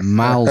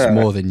miles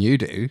more than you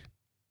do.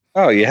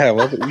 Oh, yeah.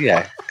 Well,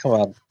 yeah. Come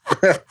on.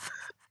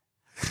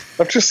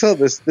 I've just thought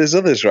there's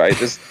others, right?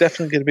 There's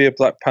definitely going to be a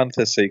Black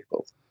Panther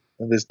sequel.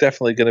 And there's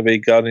definitely going to be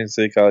Guardians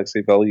of the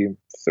Galaxy Volume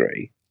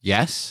 3.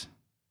 Yes.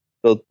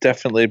 There'll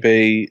definitely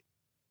be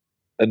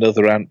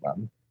another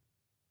Ant-Man.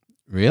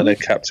 Really? And a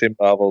Captain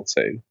Marvel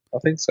 2. I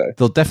think so.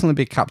 There'll definitely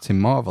be Captain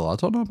Marvel. I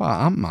don't know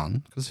about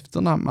Ant-Man, because they've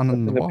done Ant-Man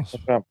and the Wasp.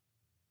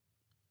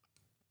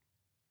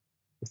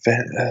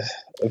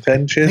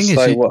 Avengers?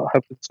 Like, what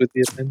happens with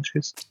the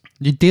Avengers?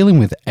 You're dealing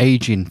with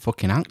aging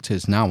fucking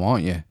actors now,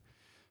 aren't you?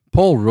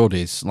 Paul Rudd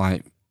is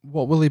like,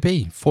 what will he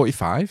be?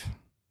 45?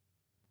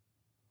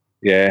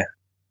 Yeah.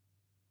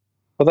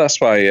 Well,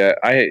 that's why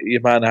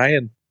your man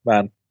Iron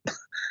Man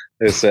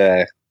has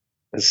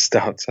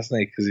stopped, hasn't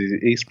he? Because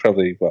he's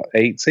probably,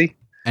 80?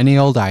 Any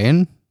old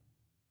Iron?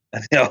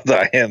 Any old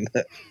Iron.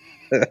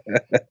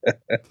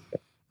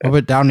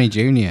 Robert Downey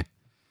Jr.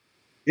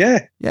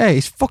 Yeah. Yeah,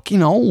 he's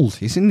fucking old.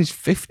 He's in his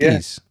 50s.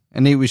 Yeah.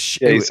 And it was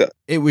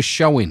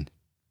showing.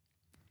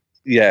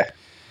 Yeah.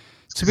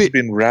 He's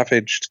been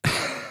ravaged.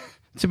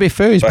 To be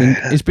fair,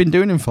 he's been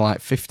doing him for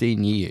like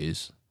 15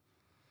 years.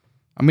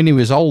 I mean, he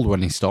was old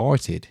when he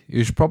started. He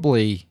was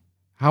probably...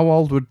 How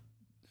old would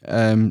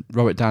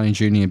Robert Downey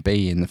Jr.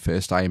 be in the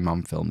first Iron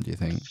Man film, do you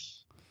think?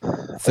 30,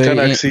 I don't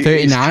know,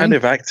 39? His kind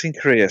of acting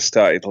career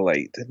started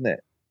late, didn't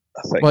it?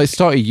 I think. Well, it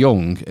started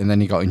young, and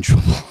then he got in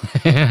trouble.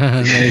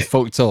 And then he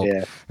fucked up.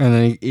 Yeah. And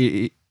then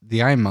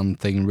the Iron Man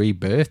thing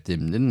rebirthed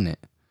him, didn't it?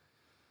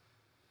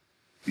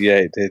 Yeah,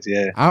 it did,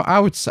 yeah. I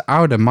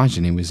would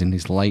imagine he was in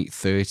his late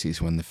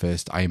 30s when the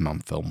first Iron Man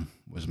film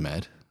was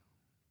made.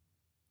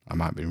 I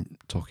might be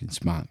talking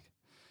smack.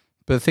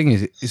 But the thing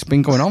is, it's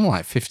been going on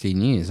like 15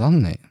 years,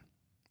 hasn't it?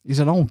 He's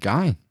an old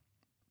guy.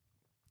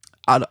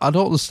 I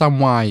don't understand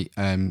why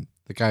the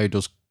guy who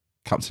does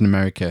Captain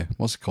America,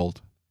 what's it called?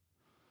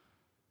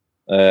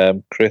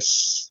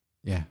 Chris.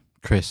 Yeah,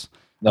 Chris.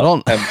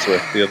 Not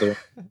Hemsworth, the other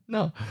one.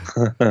 No.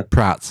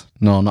 Pratt.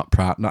 No, not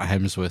Pratt, not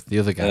Hemsworth, the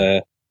other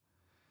guy.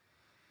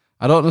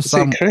 I don't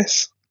understand. Is it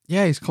Chris?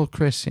 Yeah, he's called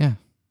Chris, yeah.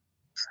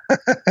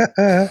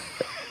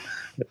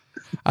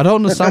 I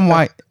don't understand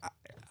why.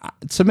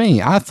 To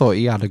me, I thought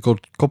he had a good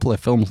couple of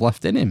films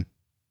left in him.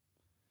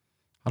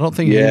 I don't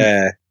think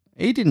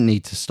he didn't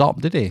need to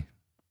stop, did he?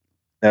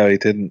 No, he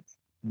didn't.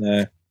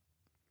 No.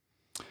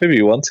 Maybe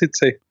he wanted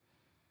to.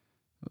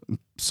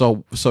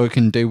 So he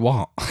can do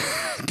what?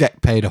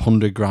 Get paid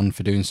 $100,000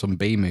 for doing some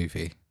B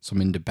movie, some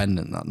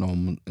independent that no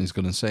one is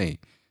going to see.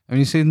 I mean,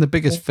 you're seeing the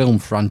biggest film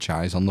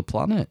franchise on the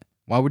planet.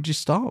 Why would you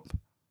stop?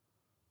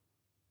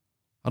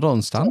 I don't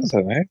understand. I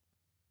don't know.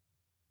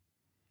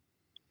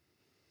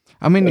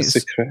 I mean,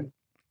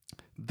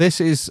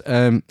 this is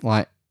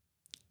like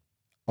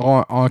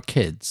our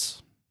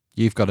kids,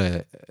 you've got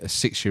a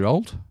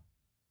 6-year-old.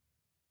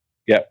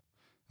 Yep.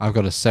 I've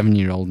got a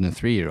 7-year-old and a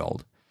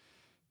 3-year-old.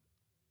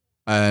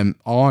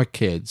 Our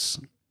kids,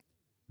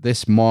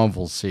 this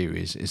Marvel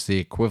series is the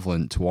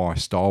equivalent to our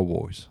Star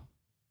Wars.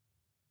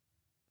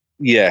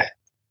 Yeah,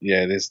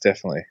 it is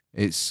definitely.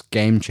 It's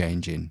game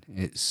changing.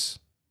 It's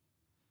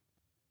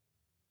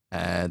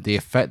the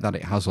effect that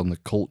it has on the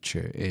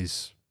culture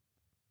is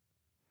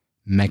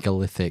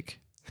megalithic.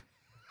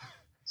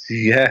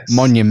 Yes.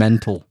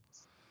 Monumental.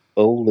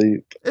 Full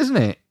loop. Isn't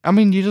it? I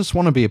mean, you just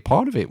want to be a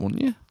part of it,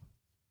 wouldn't you?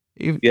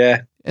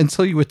 Yeah.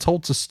 Until you were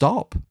told to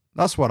stop.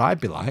 That's what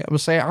I'd be like. I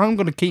would say, I'm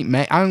going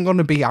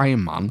to be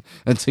Iron Man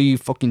until you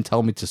fucking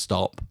tell me to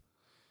stop.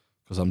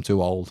 Because I'm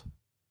too old.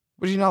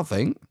 Would you not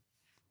think?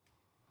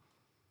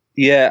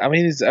 Yeah, I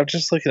mean, I'm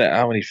just looking at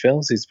how many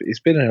films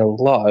he's been in. A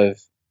lot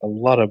of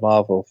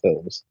Marvel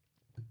films.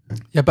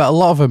 Yeah, but a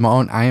lot of them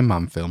aren't Iron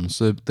Man films.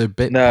 They're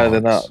bit No, parts.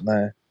 they're not.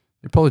 No.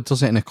 He probably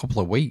does it in a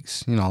couple of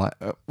weeks. You know,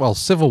 like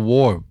Civil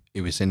War.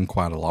 He was in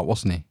quite a lot,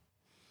 wasn't he?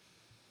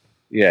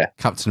 Yeah.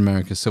 Captain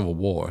America: Civil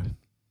War,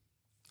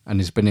 and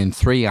he's been in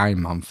 3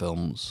 Iron Man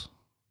films,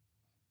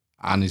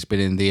 and he's been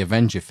in the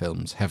Avenger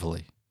films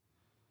heavily.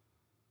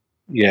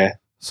 Yeah.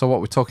 So what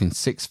we're talking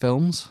 6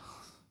 films?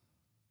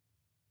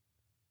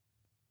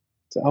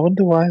 I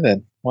wonder why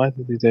then. Why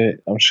did he do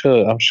it? I'm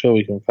sure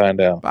we can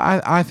find out.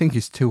 But I think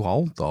he's too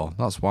old though.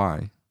 That's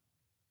why.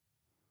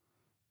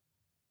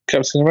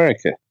 Captain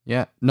America.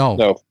 Yeah.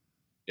 No.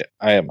 Yeah,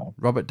 Iron Man.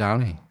 Robert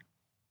Downey.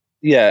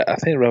 Yeah, I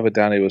think Robert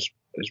Downey has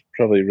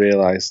probably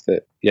realised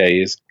that. Yeah,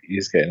 he's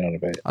getting on a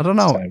bit. I don't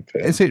know.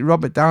 Is it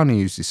Robert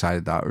Downey who's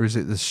decided that, or is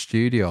it the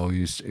studio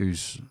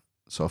who's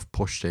sort of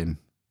pushed him?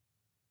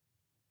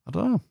 I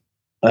don't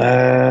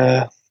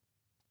know.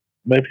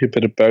 Maybe a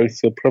bit of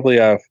both. They'll probably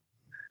have,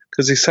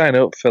 because they sign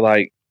up for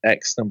like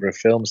X number of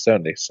films,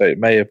 don't they? So it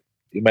may have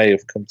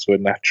come to a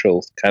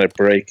natural kind of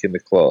break in the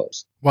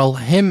clause. Well,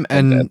 him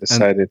and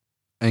decided.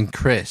 And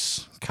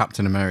Chris,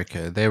 Captain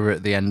America, they were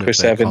at the end Chris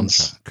of their Evans.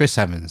 contract. Chris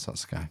Evans,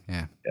 that's the guy.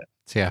 Yeah.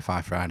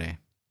 TFI Friday.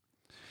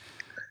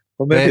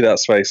 Well, maybe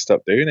that's why he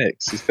stopped doing it.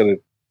 Because he's got to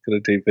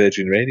do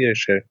Virgin Radio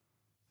show.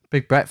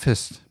 Big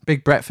Breakfast.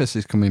 Big Breakfast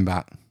is coming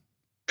back.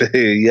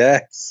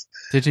 Yes.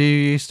 Did you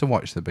used to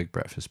watch the Big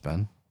Breakfast,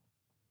 Ben?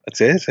 I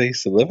did. I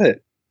used to love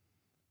it.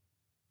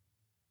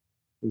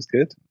 It was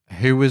good.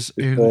 Who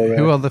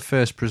are the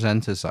first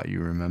presenters that you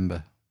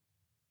remember?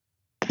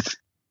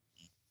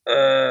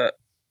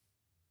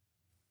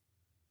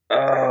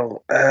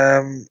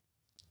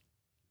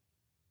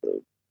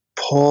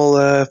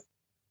 Paula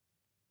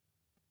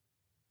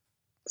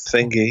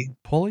thingy.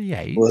 Paula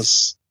Yates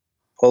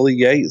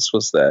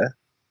was there.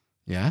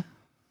 Yeah.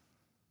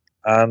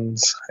 And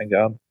hang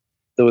on,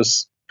 there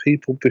was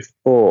people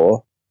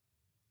before.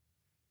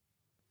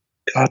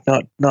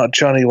 God, not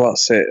Johnny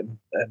Whatsit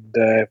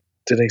and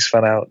Denise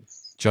Van Outen.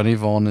 Johnny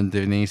Vaughan and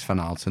Denise Van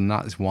Outen.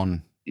 That is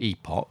one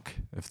epoch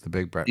of the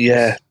Big Breakfast.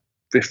 Yeah.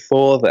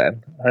 Before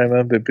then, I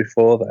remember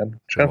before then.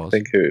 I'm trying to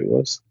think who it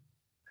was.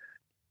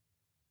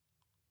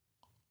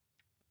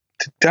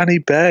 Danny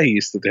Bear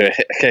used to do it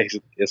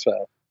occasionally as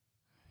well.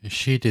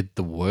 She did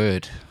The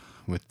Word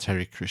with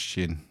Terry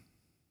Christian.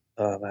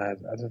 Oh, no, I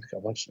don't think I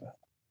watched that.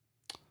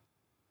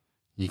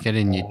 You get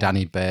in your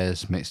Danny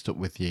Bears mixed up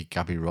with your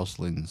Gabby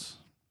Roslins.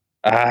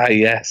 Ah,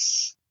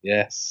 yes.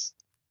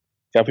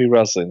 Gabby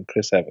Roslin,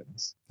 Chris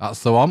Evans.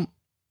 That's the one.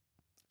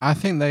 I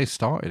think they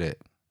started it.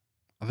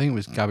 I think it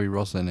was Gabby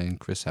Roslin and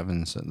Chris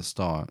Evans at the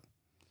start.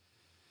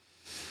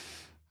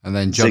 And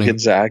then Johnny... Zig and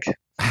Zag.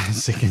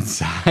 Zig and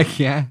Zag,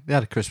 yeah. They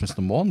had a Christmas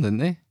number 1, didn't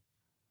they?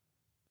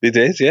 They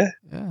did, yeah.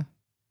 Yeah.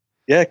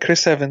 Yeah,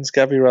 Chris Evans,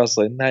 Gabby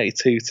Roslin,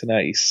 92 to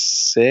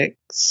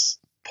 96.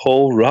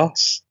 Paul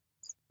Ross.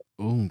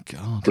 Oh,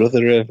 God.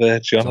 Brother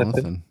of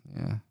Jonathan.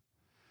 Yeah.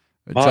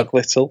 Mark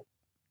Little.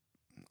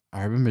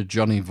 I remember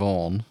Johnny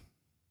Vaughan.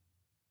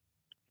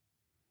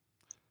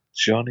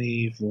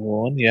 Johnny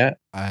Vaughan, yeah.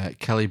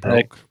 Kelly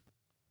Brook.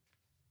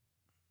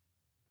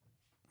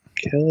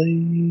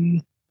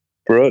 Kelly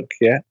Brook,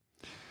 yeah.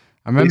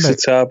 I remember Lisa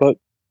Tarbuck.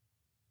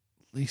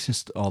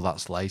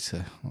 That's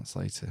later.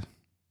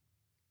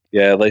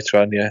 Yeah, later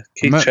on, yeah.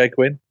 Keith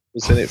Chegwin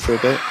was in it for a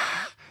bit.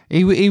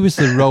 He was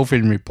the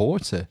roving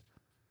reporter.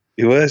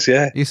 He was,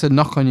 yeah. He used to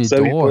knock on your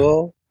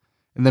door.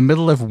 In the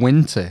middle of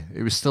winter,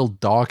 it was still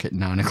dark at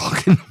 9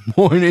 o'clock in the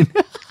morning.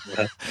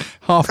 Yeah.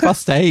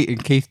 8:30,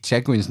 and Keith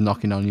Chegwin's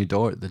knocking on your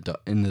door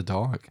in the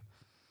dark.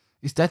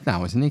 He's dead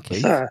now, isn't he,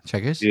 Keith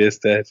Cheggers? He is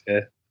dead,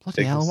 yeah.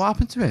 Bloody hell, what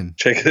happened to him?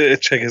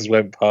 Cheggers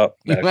went pop.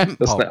 No, he went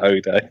that's pop. not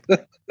O'Day.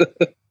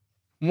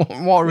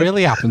 What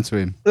really happened to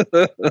him?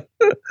 I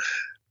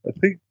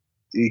think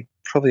he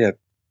probably had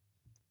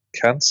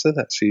cancer.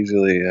 That's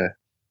usually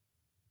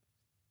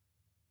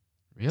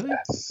really?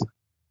 Death.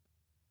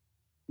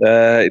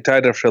 He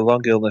died after a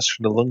long illness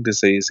from the lung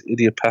disease,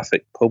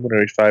 idiopathic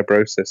pulmonary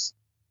fibrosis.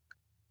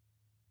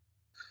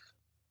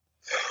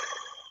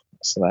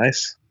 That's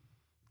nice.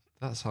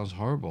 That sounds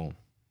horrible.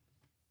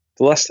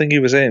 The last thing he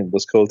was in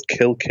was called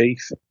Kill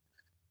Keith,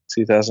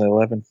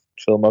 2011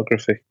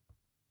 filmography.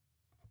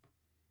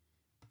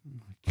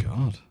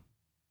 God.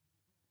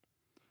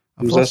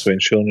 He was also in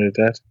Shaun of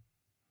the Dead.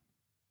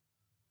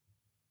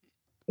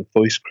 The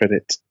voice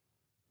credit.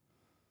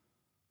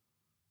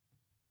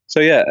 So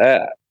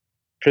yeah,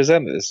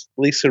 presenters.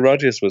 Lisa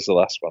Rogers was the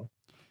last one.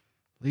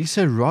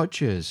 Lisa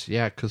Rogers,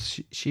 yeah, because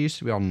she used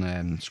to be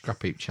on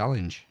Scrap Heap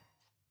Challenge.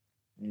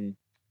 Mm.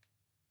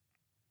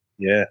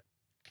 Yeah.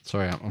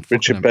 Sorry, I'm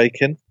Richard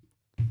Bacon.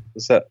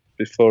 Was that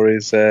before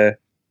his... I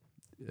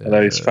know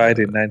he was fired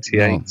in 98.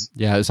 No.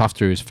 Yeah, it was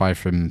after he was fired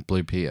from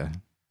Blue Peter.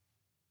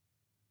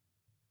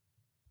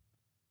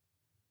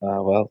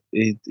 Ah, well,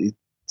 he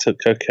took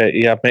cocaine.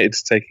 He admitted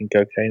to taking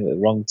cocaine at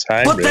the wrong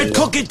time. Put that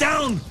cookie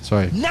down!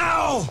 Sorry.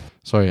 Now!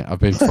 Sorry, I've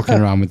been fucking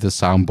around with the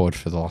soundboard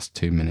for the last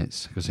 2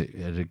 minutes because it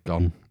had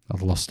gone.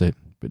 I've lost it,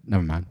 but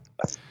never mind.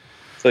 I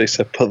thought you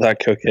said put that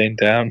cocaine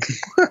down.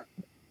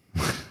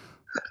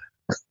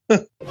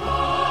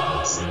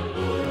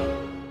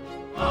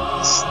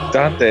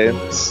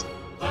 Stand-ins.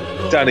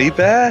 Danny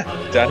Bear,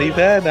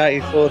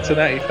 94 to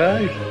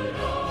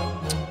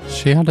 95.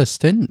 She had a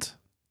stint.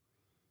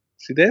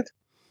 She did.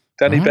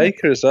 Danny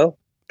Baker as well.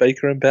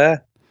 Baker and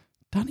Bear.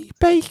 Danny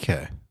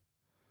Baker?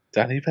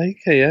 Danny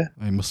Baker, yeah.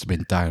 He must have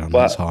been down on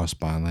his horse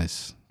by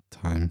this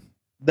time.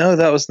 No,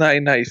 that was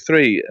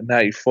 1993 and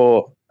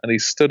 94. And he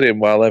stood in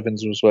while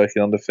Evans was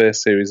working on the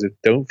first series of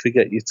Don't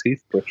Forget Your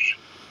Toothbrush.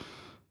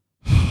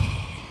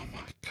 Oh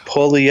my God.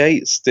 Paulie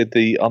Yates did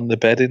the On the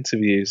Bed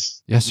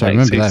interviews. Yes, I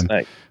remember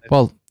them.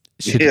 Well,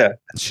 she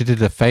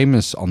did a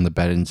famous On the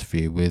Bed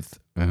interview with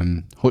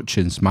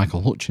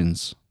Michael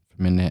Hutchins.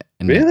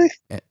 Really?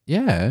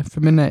 Yeah,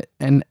 from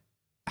in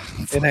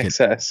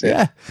excess.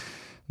 Yeah.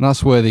 And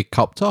that's where they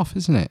copped off,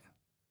 isn't it?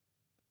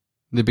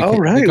 Was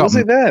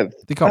it there?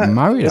 They got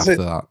married after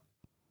that.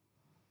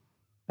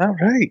 Oh,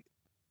 right.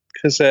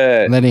 Because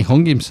and then he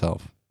hung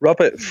himself.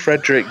 Robert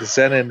Frederick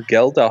Zenon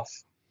Geldof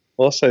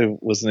also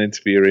was an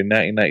interviewer in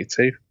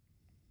 1992.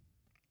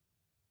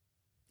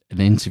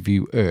 An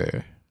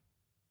interviewer?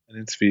 An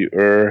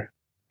interviewer,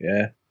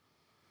 yeah.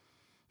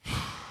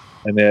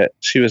 And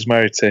she was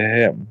married to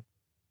him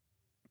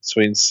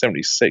between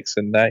 76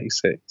 and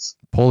 96.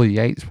 Paulie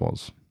Yates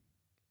was.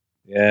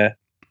 Yeah.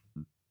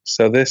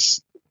 So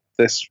this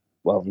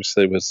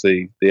obviously was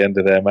the end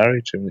of their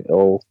marriage, and it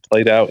all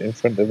played out in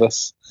front of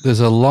us. There's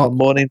a lot on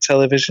morning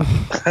television.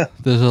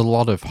 There's a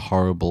lot of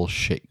horrible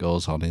shit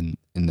goes on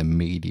in the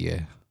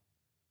media.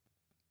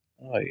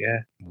 Oh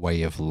yeah.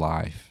 Way of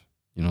life.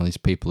 You know, these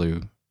people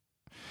who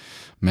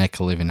make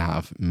a living out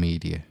of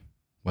media,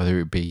 whether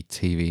it be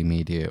TV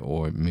media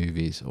or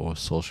movies or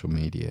social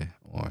media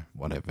or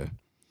whatever.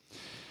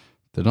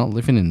 They're not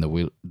living in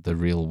the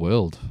real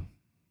world.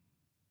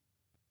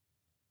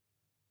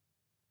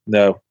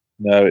 No,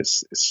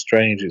 it's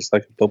strange. It's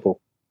like a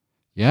bubble.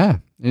 Yeah,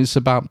 it's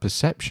about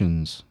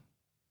perceptions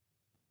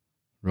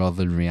rather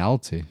than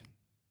reality.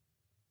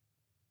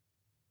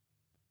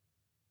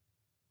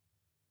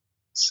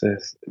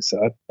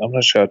 I'm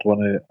not sure I'd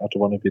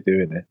want to be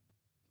doing it.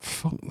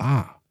 Fuck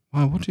that.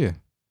 Why would you?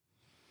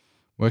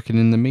 Working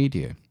in the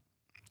media.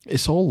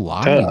 It's all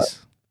lies.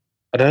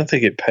 I don't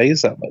think it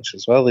pays that much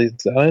as well. I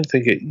don't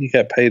think you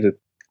get paid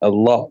a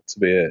lot to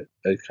be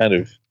a kind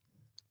of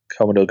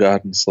Commodore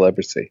Garden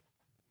celebrity.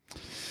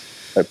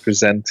 Like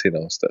presenting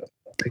or stuff.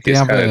 I think it's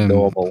kind of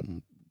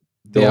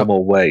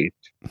normal wage.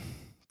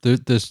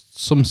 There's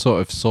some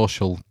sort of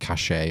social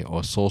cachet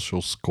or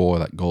social score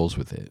that goes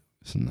with it,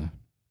 isn't there?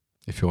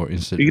 If you're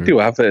instant, you can do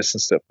adverts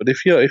and stuff, but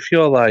if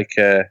you're like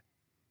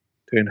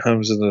doing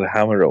Homes Under the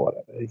Hammer or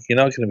whatever, you're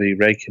not going to be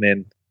raking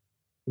in.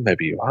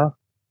 Maybe you are.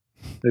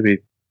 Maybe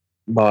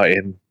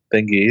Martin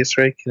Thingy is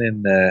raking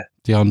in.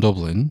 Dion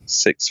Dublin,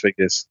 6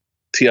 figures.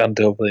 Dion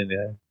Dublin,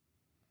 yeah.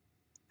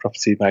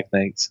 Property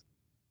magnate.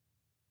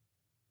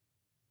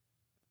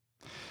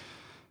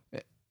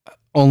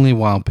 Only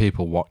while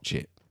people watch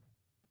it.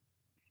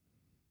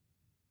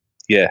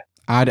 Yeah.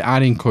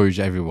 I'd encourage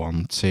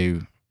everyone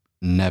to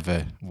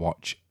never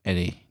watch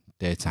any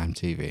daytime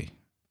TV.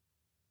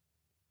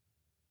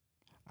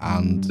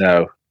 And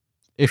no,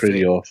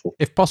 pretty awful.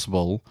 If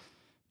possible,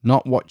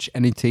 not watch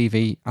any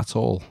TV at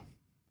all.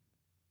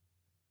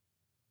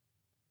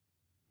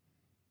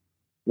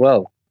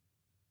 Well,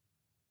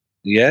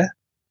 yeah.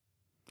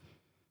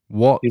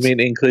 What you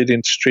mean,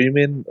 including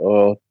streaming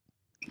or?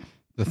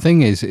 The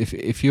thing is,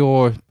 if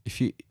you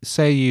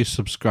say you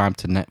subscribe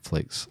to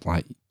Netflix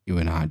like you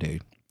and I do,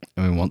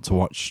 and we want to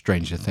watch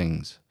Stranger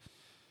Things,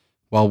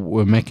 well,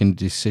 we're making a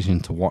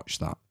decision to watch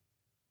that.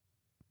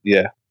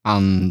 Yeah.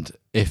 And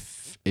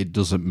if it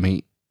doesn't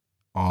meet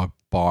our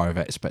bar of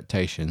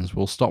expectations,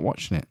 we'll stop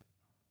watching it.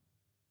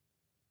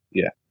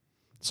 Yeah.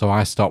 So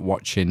I stopped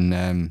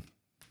watching,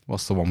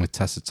 what's the one with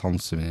Tessa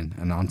Thompson in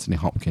and Anthony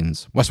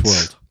Hopkins?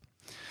 Westworld.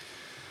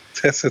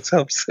 Tessa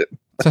Thompson.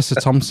 Tessa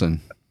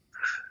Thompson.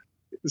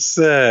 It's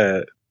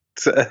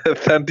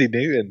Thandie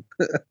Newton.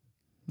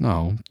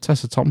 No,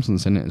 Tessa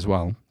Thompson's in it as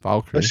well.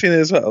 Valkyrie. Is she in it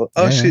as well?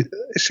 Oh, yeah.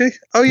 Is she?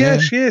 Oh, yeah,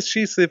 she is.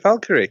 She's the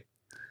Valkyrie.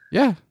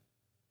 Yeah.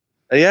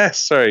 Yeah,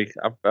 sorry.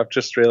 I've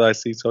just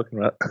realised who you're talking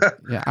about.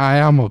 Yeah, I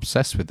am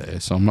obsessed with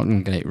it, so I'm not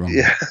going to get it wrong.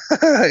 Yeah,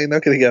 you're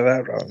not going to get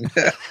that wrong.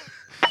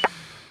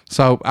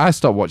 So I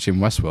stopped watching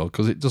Westworld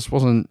because it just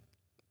wasn't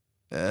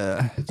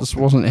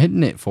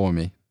hitting it for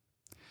me.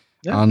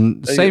 Yeah.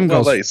 And same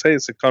goes. Like you say,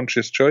 it's a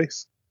conscious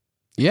choice.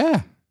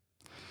 Yeah.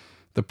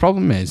 The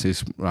problem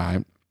is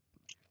right.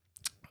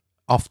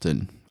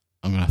 Often,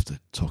 I'm going to have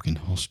to talk in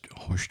hushed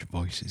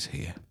voices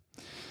here.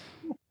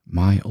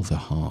 My other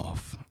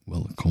half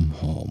will come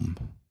home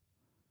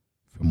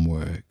from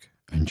work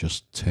and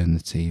just turn the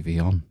TV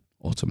on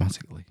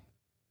automatically.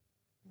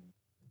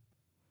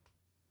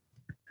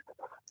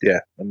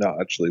 Yeah, and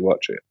not actually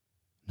watch it.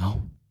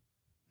 No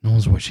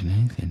one's watching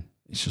anything.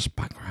 It's just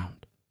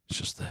background. It's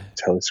just there.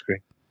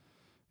 Telescreen.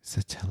 It's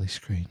a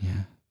telescreen,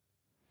 yeah.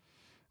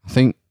 I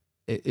think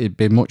it'd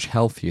be much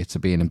healthier to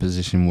be in a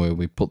position where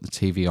we put the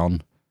TV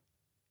on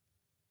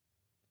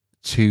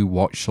to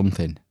watch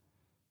something.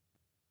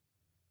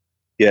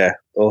 Yeah,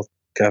 or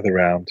gather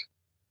round,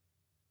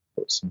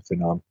 put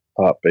something on,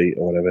 Heartbeat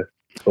or whatever.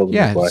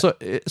 Yeah,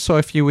 so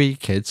if you were your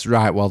kids,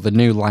 right, well, the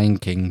new Lion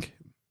King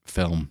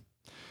film,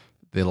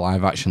 the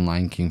live-action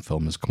Lion King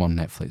film has come on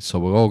Netflix, so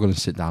we're all going to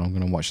sit down and we're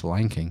going to watch the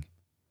Lion King.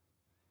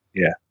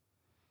 Yeah,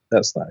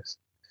 that's nice.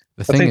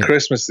 I think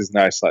Christmas is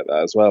nice like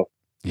that as well.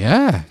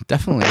 Yeah,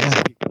 definitely,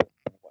 yeah.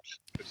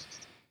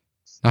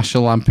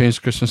 National Lampoon's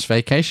Christmas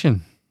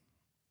Vacation.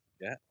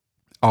 Yeah.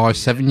 Our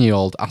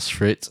 7-year-old asked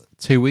for it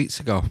 2 weeks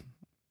ago.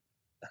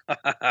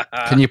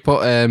 Can you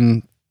put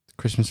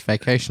Christmas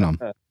Vacation on?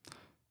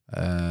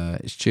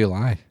 It's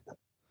July.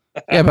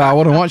 Yeah, but I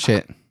want to watch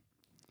it.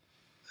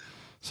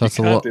 So you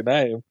can't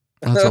deny him.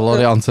 I have to load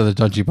it onto the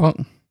dodgy bot.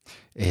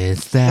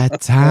 It's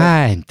that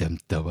time.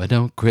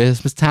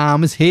 Christmas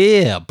time is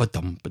here.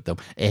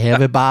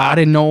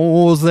 Everybody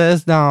knows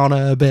there's not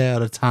a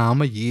better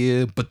time of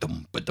year.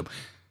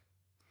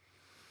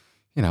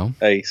 You know,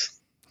 Ace.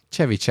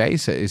 Chevy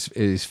Chase at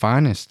his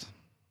finest.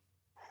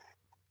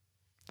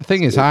 The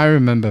thing is, I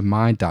remember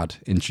my dad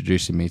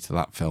introducing me to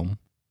that film.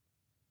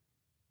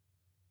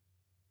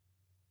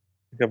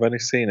 I think I've only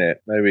seen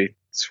it maybe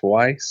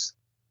twice.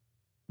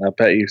 I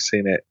bet you've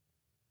seen it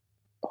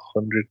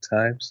 100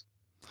 times.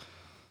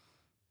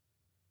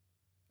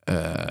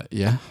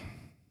 Yeah.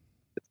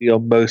 Your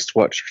most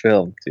watched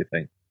film, do you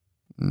think?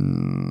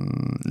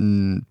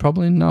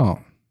 Probably not.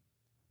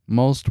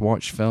 Most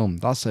watched film.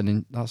 That's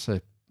a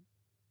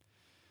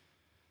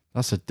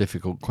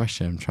difficult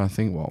question. I'm trying to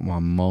think what my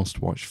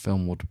most watched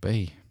film would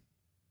be.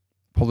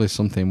 Probably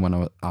something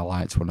I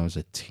liked when I was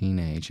a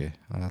teenager.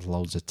 I had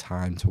loads of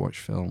time to watch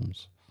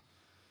films.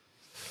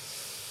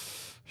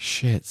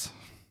 Shit.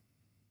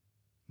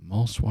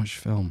 Most watched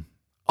film.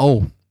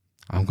 Oh,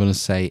 I'm going to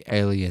say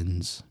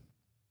Aliens.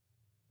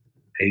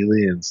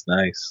 Aliens,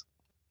 nice.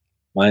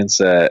 Mine's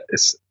I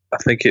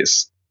think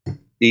it's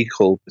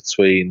equal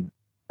between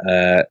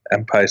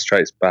Empire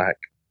Strikes Back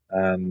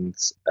and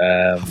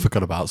I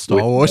forgot about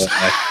Star Wars.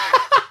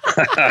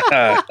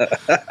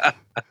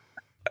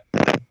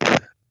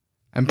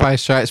 Empire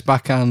Strikes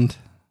Back and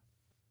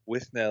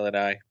Withnail and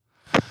I.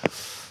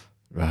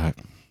 Right.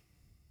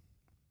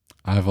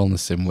 I've only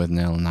seen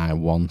Withnail and I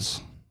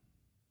once.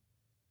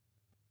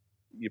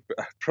 I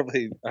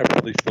probably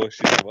forced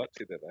you to watch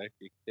it, didn't I?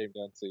 You came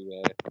down to.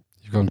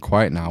 You've gone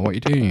quiet now. What are you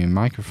doing? Your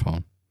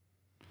microphone.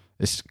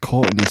 It's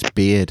caught in his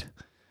beard.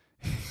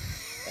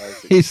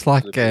 He's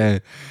like a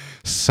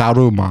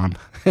Saruman,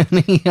 and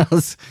he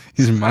has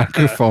his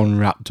microphone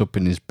wrapped up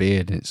in his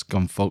beard, and it's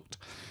gone fucked.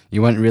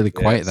 You went really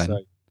quiet then.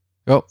 Sorry.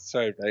 Oh,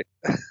 sorry, mate.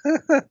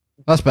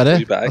 That's better.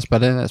 That's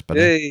better.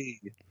 Yay.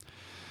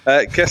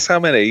 Guess how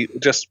many?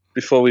 Just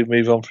before we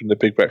move on from the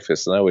big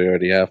breakfast, I know we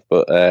already have,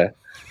 but.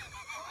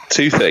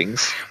 Two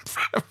things.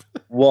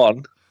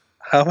 One,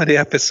 how many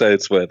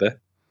episodes were there?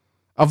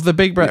 Of the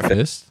Big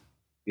Breakfast?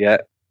 Yeah.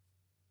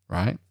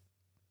 Right.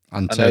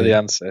 And I know the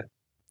answer.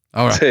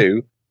 All right.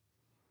 Two,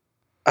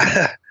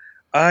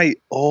 I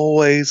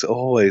always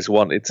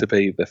wanted to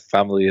be the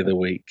family of the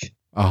week.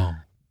 Oh.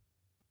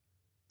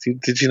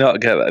 Did you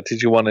not get that?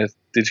 Did you want to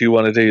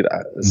do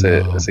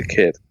that as a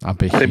kid? I'd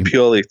be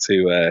purely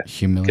to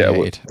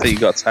humiliated. So you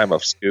got time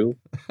off school.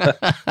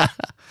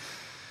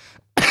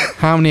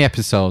 How many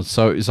episodes?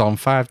 So it was on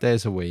 5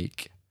 days a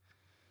week,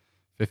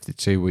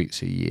 52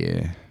 weeks a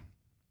year.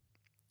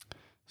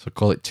 So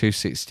call it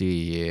 260 a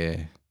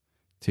year,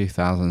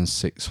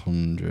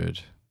 2,600.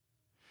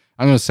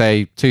 I'm going to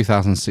say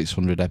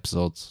 2,600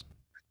 episodes.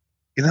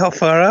 You're not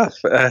far off.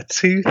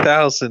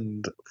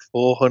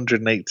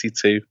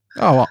 2,482.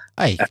 Oh, well,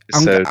 hey,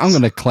 I'm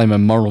going to claim a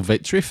moral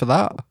victory for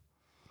that.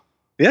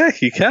 Yeah,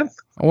 you can.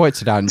 I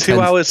worked it out in 2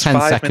 hours, 10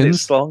 5 seconds.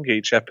 minutes long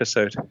each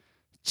episode.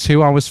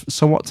 2 hours.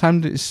 So what time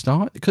did it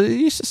start? Because it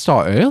used to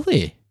start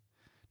early.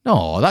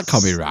 No, that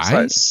can't be right. It's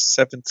like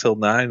 7 till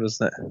 9,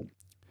 wasn't it?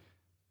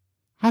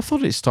 I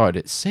thought it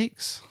started at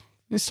 6.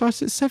 It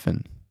started at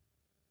 7.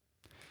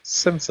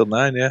 7 till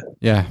 9, yeah.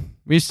 Yeah.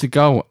 We used to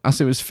go, as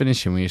it was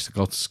finishing, we used to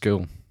go to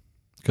school.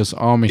 Because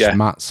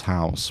Matt's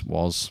house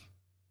was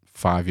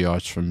 5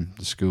 yards from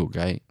the school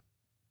gate.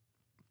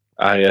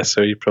 Yeah,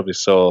 so you probably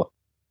saw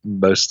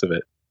most of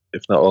it,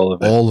 if not all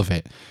of it. All of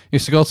it.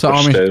 Used to go to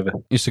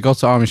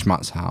Amish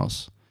Matt's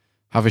house,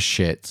 have a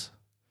shit,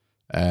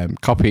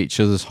 copy each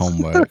other's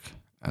homework,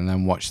 and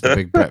then watch the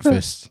big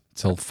breakfast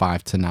till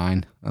 5 to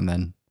 9, and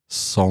then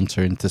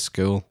saunter into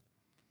school.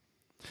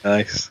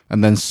 Nice.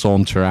 And then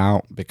saunter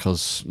out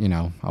because,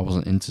 I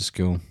wasn't into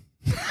school.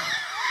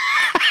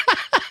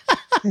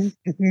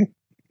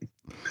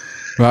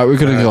 Right, we're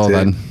going to go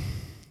then.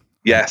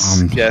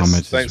 Yes.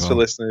 Thanks for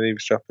listening,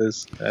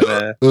 eavesdroppers.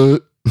 And,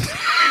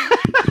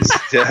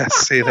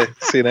 see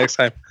you next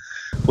time.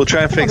 We'll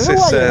try and fix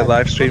this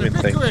live streaming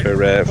thing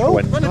for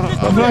when we're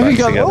back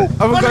together.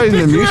 I haven't got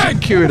the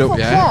music queued up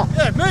yet.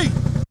 Yeah, me.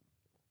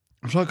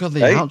 I've not got the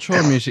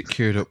outro music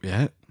queued up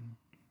yet.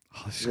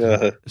 Oh, this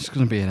is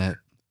going to be in a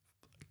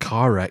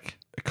car wreck.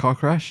 A car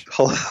crash?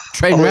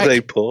 Train wreck?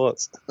 Holiday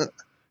port.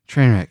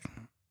 Train wreck.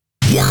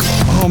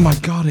 Oh my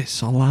god, it's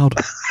so loud.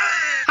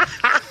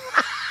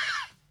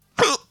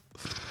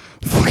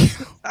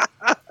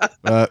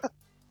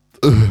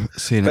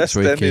 See you next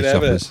week,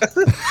 eavesdroppers.